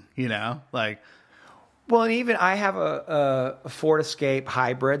thing, like. Well, and even I have a Ford Escape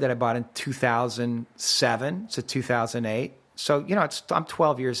hybrid that I bought in 2007 to 2008. So, I'm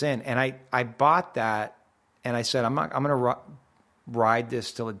 12 years in, and I bought that and I said, I'm going to ride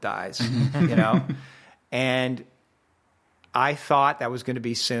this till it dies, And I thought that was going to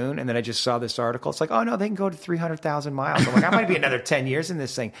be soon. And then I just saw this article. It's like, oh no, they can go to 300,000 miles. I'm like, I might be another 10 years in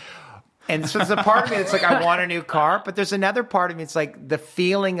this thing. And so there's a part of me that's like, I want a new car. But there's another part of me. It's like the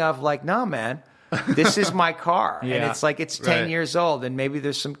feeling of like, no, man, this is my car. Yeah. And it's like, it's 10 years old. And maybe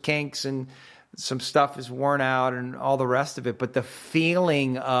there's some kinks and some stuff is worn out and all the rest of it. But the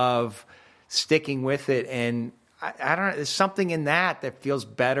feeling of sticking with it, and I don't know, there's something in that feels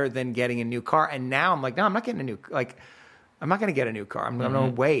better than getting a new car. And now I'm like, no, I'm not getting I'm not going to get a new car. I'm going to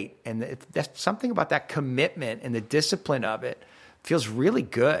wait. And that's something about that commitment and the discipline of it feels really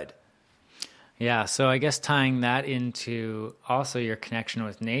good. Yeah, so I guess tying that into also your connection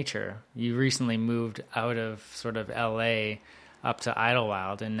with nature, you recently moved out of sort of LA up to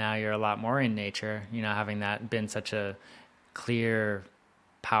Idlewild, and now you're a lot more in nature, having that been such a clear,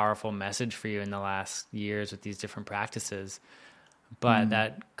 powerful message for you in the last years with these different practices. But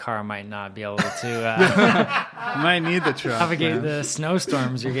that car might not be able to might need the truck, navigate the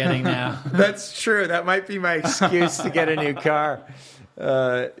snowstorms you're getting now. That's true. That might be my excuse to get a new car.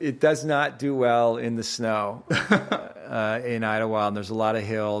 It does not do well in the snow in Idlewild. And there's a lot of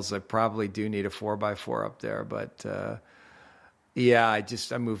hills. I probably do need a 4x4 up there. But yeah,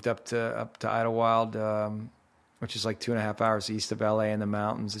 I moved up to Idlewild, which is like 2.5 hours east of LA in the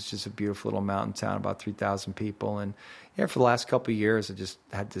mountains. It's just a beautiful little mountain town, about 3,000 people. And yeah, for the last couple of years, I just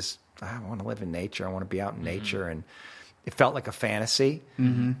had this, I want to live in nature. I want to be out in nature. And it felt like a fantasy.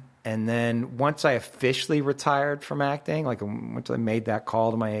 Mm-hmm. And then once I officially retired from acting, like once I made that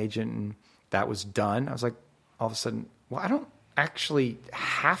call to my agent and that was done, I was like, all of a sudden, well, I don't actually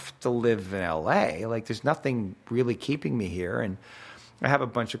have to live in LA. Like there's nothing really keeping me here. And I have a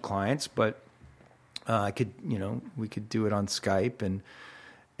bunch of clients, but I could, we could do it on Skype.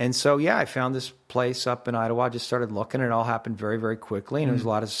 And so, yeah, I found this place up in Idlewild. I just started looking. It all happened very, very quickly. And there was a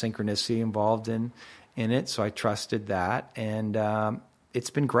lot of synchronicity involved in it. So I trusted that. And it's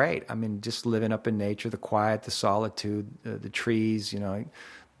been great. I mean, just living up in nature, the quiet, the solitude, the trees,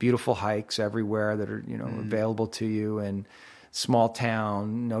 beautiful hikes everywhere that are, available to you, and small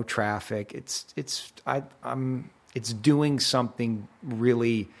town, no traffic. It's doing something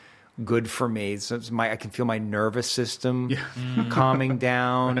really good for me. So I can feel my nervous system calming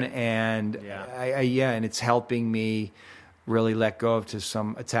down, and and it's helping me really let go of just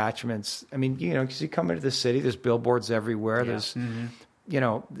some attachments. I mean, because you come into the city, there's billboards everywhere. Yeah. There's,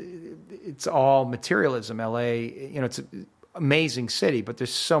 it's all materialism. LA, it's an amazing city, but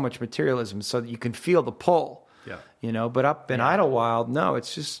there's so much materialism, so that you can feel the pull. Yeah. But up in Idlewild, no,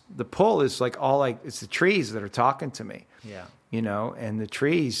 it's just the pull is like it's the trees that are talking to me. Yeah. And the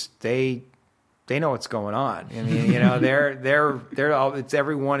trees, they know what's going on. I mean, they're all, it's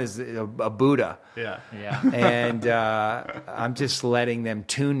everyone is a Buddha. Yeah. Yeah. And I'm just letting them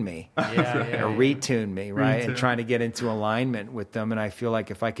tune me or retune me, right? And trying to get into alignment with them. And I feel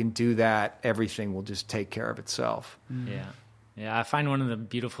like if I can do that, everything will just take care of itself. Yeah. Yeah. I find one of the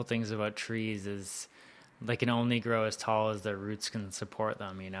beautiful things about trees is they can only grow as tall as their roots can support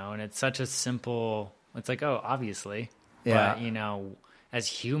them, and it's such a simple, it's like, oh, obviously. Yeah. But, as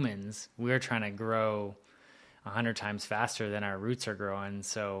humans, we're trying to grow 100 times faster than our roots are growing,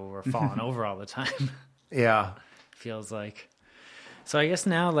 so we're falling over all the time. Yeah. Feels like. So I guess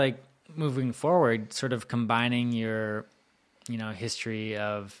now, like, moving forward, sort of combining your, history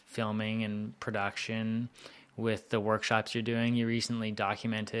of filming and production with the workshops you're doing. You recently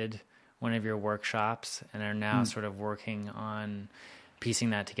documented one of your workshops and are now sort of working on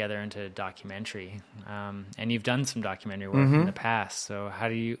piecing that together into a documentary. And you've done some documentary work in the past. So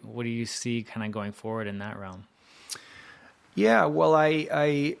what do you see kind of going forward in that realm? Yeah, well,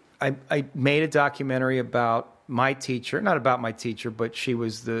 I made a documentary about my teacher, not about my teacher, but she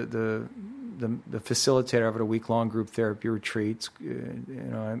was the facilitator of it, a week-long group therapy retreat. It's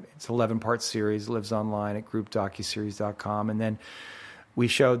an 11-part series, lives online at groupdocuseries.com. And then we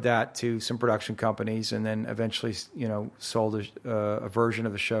showed that to some production companies, and then eventually, sold a version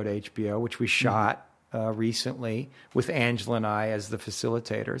of the show to HBO, which we shot recently with Angela and I as the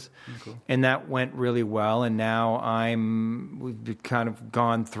facilitators. Cool. And that went really well. And now we've kind of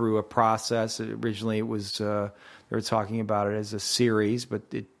gone through a process. Originally, it was they were talking about it as a series, but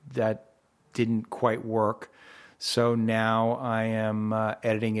that didn't quite work. So now I am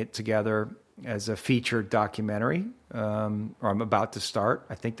editing it together as a featured documentary, or I'm about to start.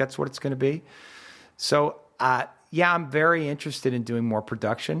 I think that's what it's going to be. So, I'm very interested in doing more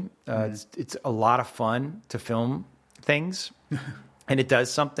production. It's a lot of fun to film things, and it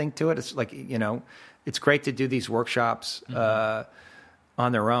does something to it. It's like, it's great to do these workshops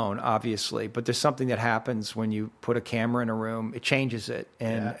on their own, obviously, but there's something that happens when you put a camera in a room. It changes it,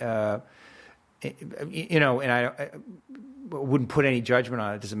 and and I wouldn't put any judgment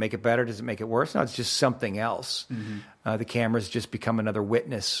on it. Does it make it better? Does it make it worse? No, it's just something else. The camera's just become another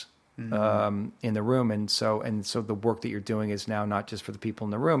witness in the room, and so the work that you're doing is now not just for the people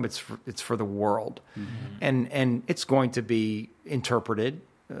in the room; it's for the world, and it's going to be interpreted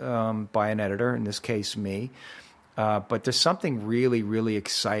by an editor, in this case me. But there's something really, really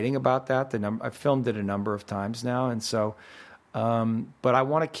exciting about that. I've filmed it a number of times now, and so. But I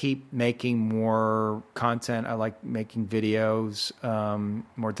want to keep making more content. I like making videos,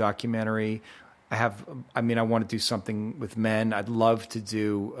 more documentary. I want to do something with men. I'd love to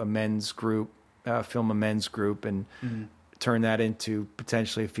do a men's group, film a men's group, and turn that into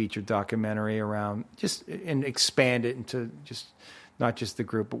potentially a featured documentary around and expand it into not just the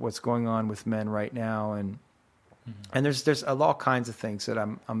group, but what's going on with men right now. And there's all kinds of things that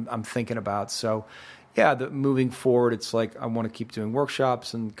I'm thinking about. So. Yeah, moving forward, it's like I want to keep doing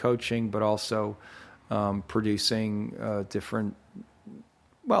workshops and coaching, but also producing different,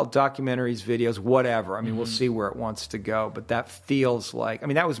 documentaries, videos, whatever. I mean, we'll see where it wants to go, but that feels like,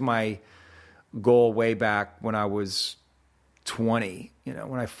 that was my goal way back when I was 20,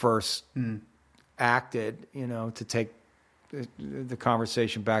 when I first acted, to take the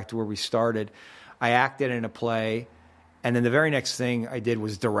conversation back to where we started. I acted in a play. And then the very next thing I did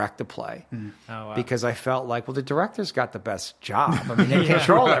was direct a play because I felt like, well, the director's got the best job. They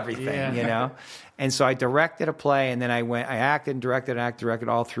control everything, And so I directed a play, and then I acted and directed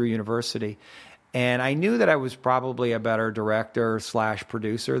all through university. And I knew that I was probably a better director /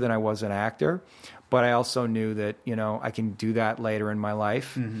 producer than I was an actor. But I also knew that, I can do that later in my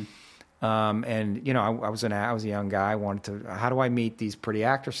life. I was a young guy. I wanted to, how do I meet these pretty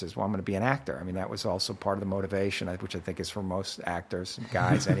actresses? Well, I'm going to be an actor. That was also part of the motivation, which I think is for most actors,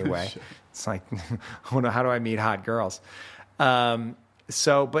 guys anyway. Sure. It's like, how do I meet hot girls? But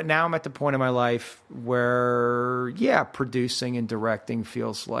now I'm at the point in my life where, producing and directing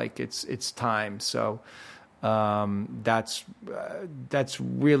feels like it's time. So, that's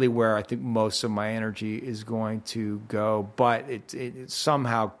really where I think most of my energy is going to go. But it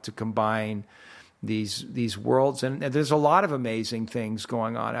somehow to combine these worlds, and there's a lot of amazing things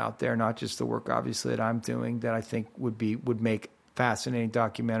going on out there. Not just the work, obviously, that I'm doing that I think would make fascinating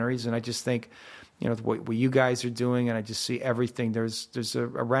documentaries. And I just think, what you guys are doing, and I just see everything. There's a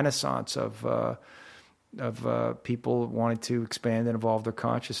renaissance of people wanting to expand and evolve their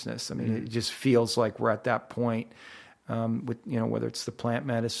consciousness. It just feels like we're at that point with, whether it's the plant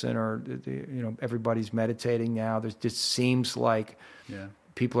medicine or, everybody's meditating now. There just seems like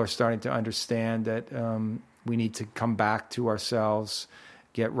people are starting to understand that we need to come back to ourselves,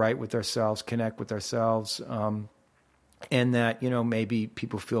 get right with ourselves, connect with ourselves, and that, maybe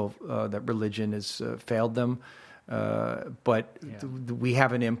people feel that religion has failed them. But we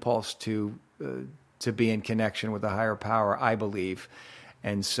have an impulse to be in connection with a higher power, I believe.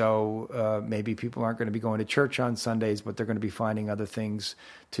 And so maybe people aren't going to be going to church on Sundays, but they're going to be finding other things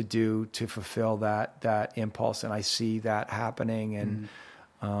to do to fulfill that impulse. And I see that happening. And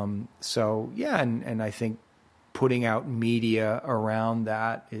and I think putting out media around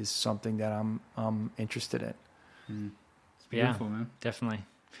that is something that I'm interested in. It's beautiful, man. Definitely.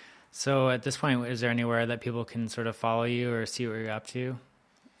 So at this point, is there anywhere that people can sort of follow you or see what you're up to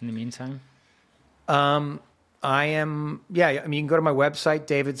in the meantime? I am, you can go to my website,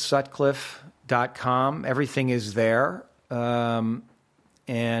 davidsutcliffe.com. Everything is there. And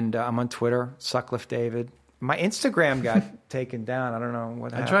I'm on Twitter, Sutcliffe David. My Instagram got taken down. I don't know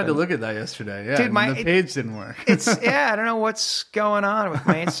what happened. I tried to look at that yesterday. Yeah, dude, the page didn't work. I don't know what's going on with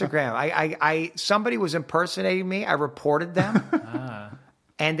my Instagram. I somebody was impersonating me. I reported them.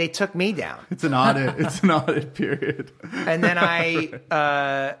 And they took me down. It's an audit. It's an audit period. And then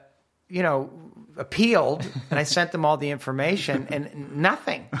I, appealed, and I sent them all the information, and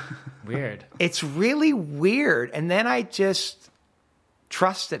nothing. Weird. It's really weird. And then I just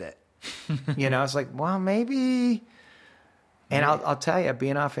trusted it. I was like, well, maybe. And I'll tell you,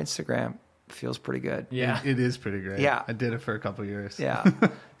 being off Instagram feels pretty good. Yeah, it is pretty great. Yeah, I did it for a couple of years. Yeah.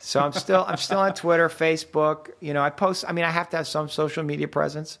 So I'm still on Twitter, Facebook. I post. I have to have some social media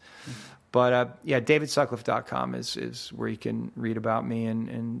presence. But davidsutcliffe.com is where you can read about me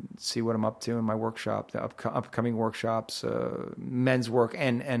and see what I'm up to in my workshop, the upcoming workshops, men's work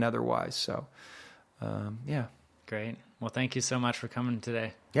and otherwise. So, Great. Well, thank you so much for coming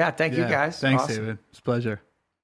today. Yeah, thank you guys. Thanks, awesome. David. It's a pleasure.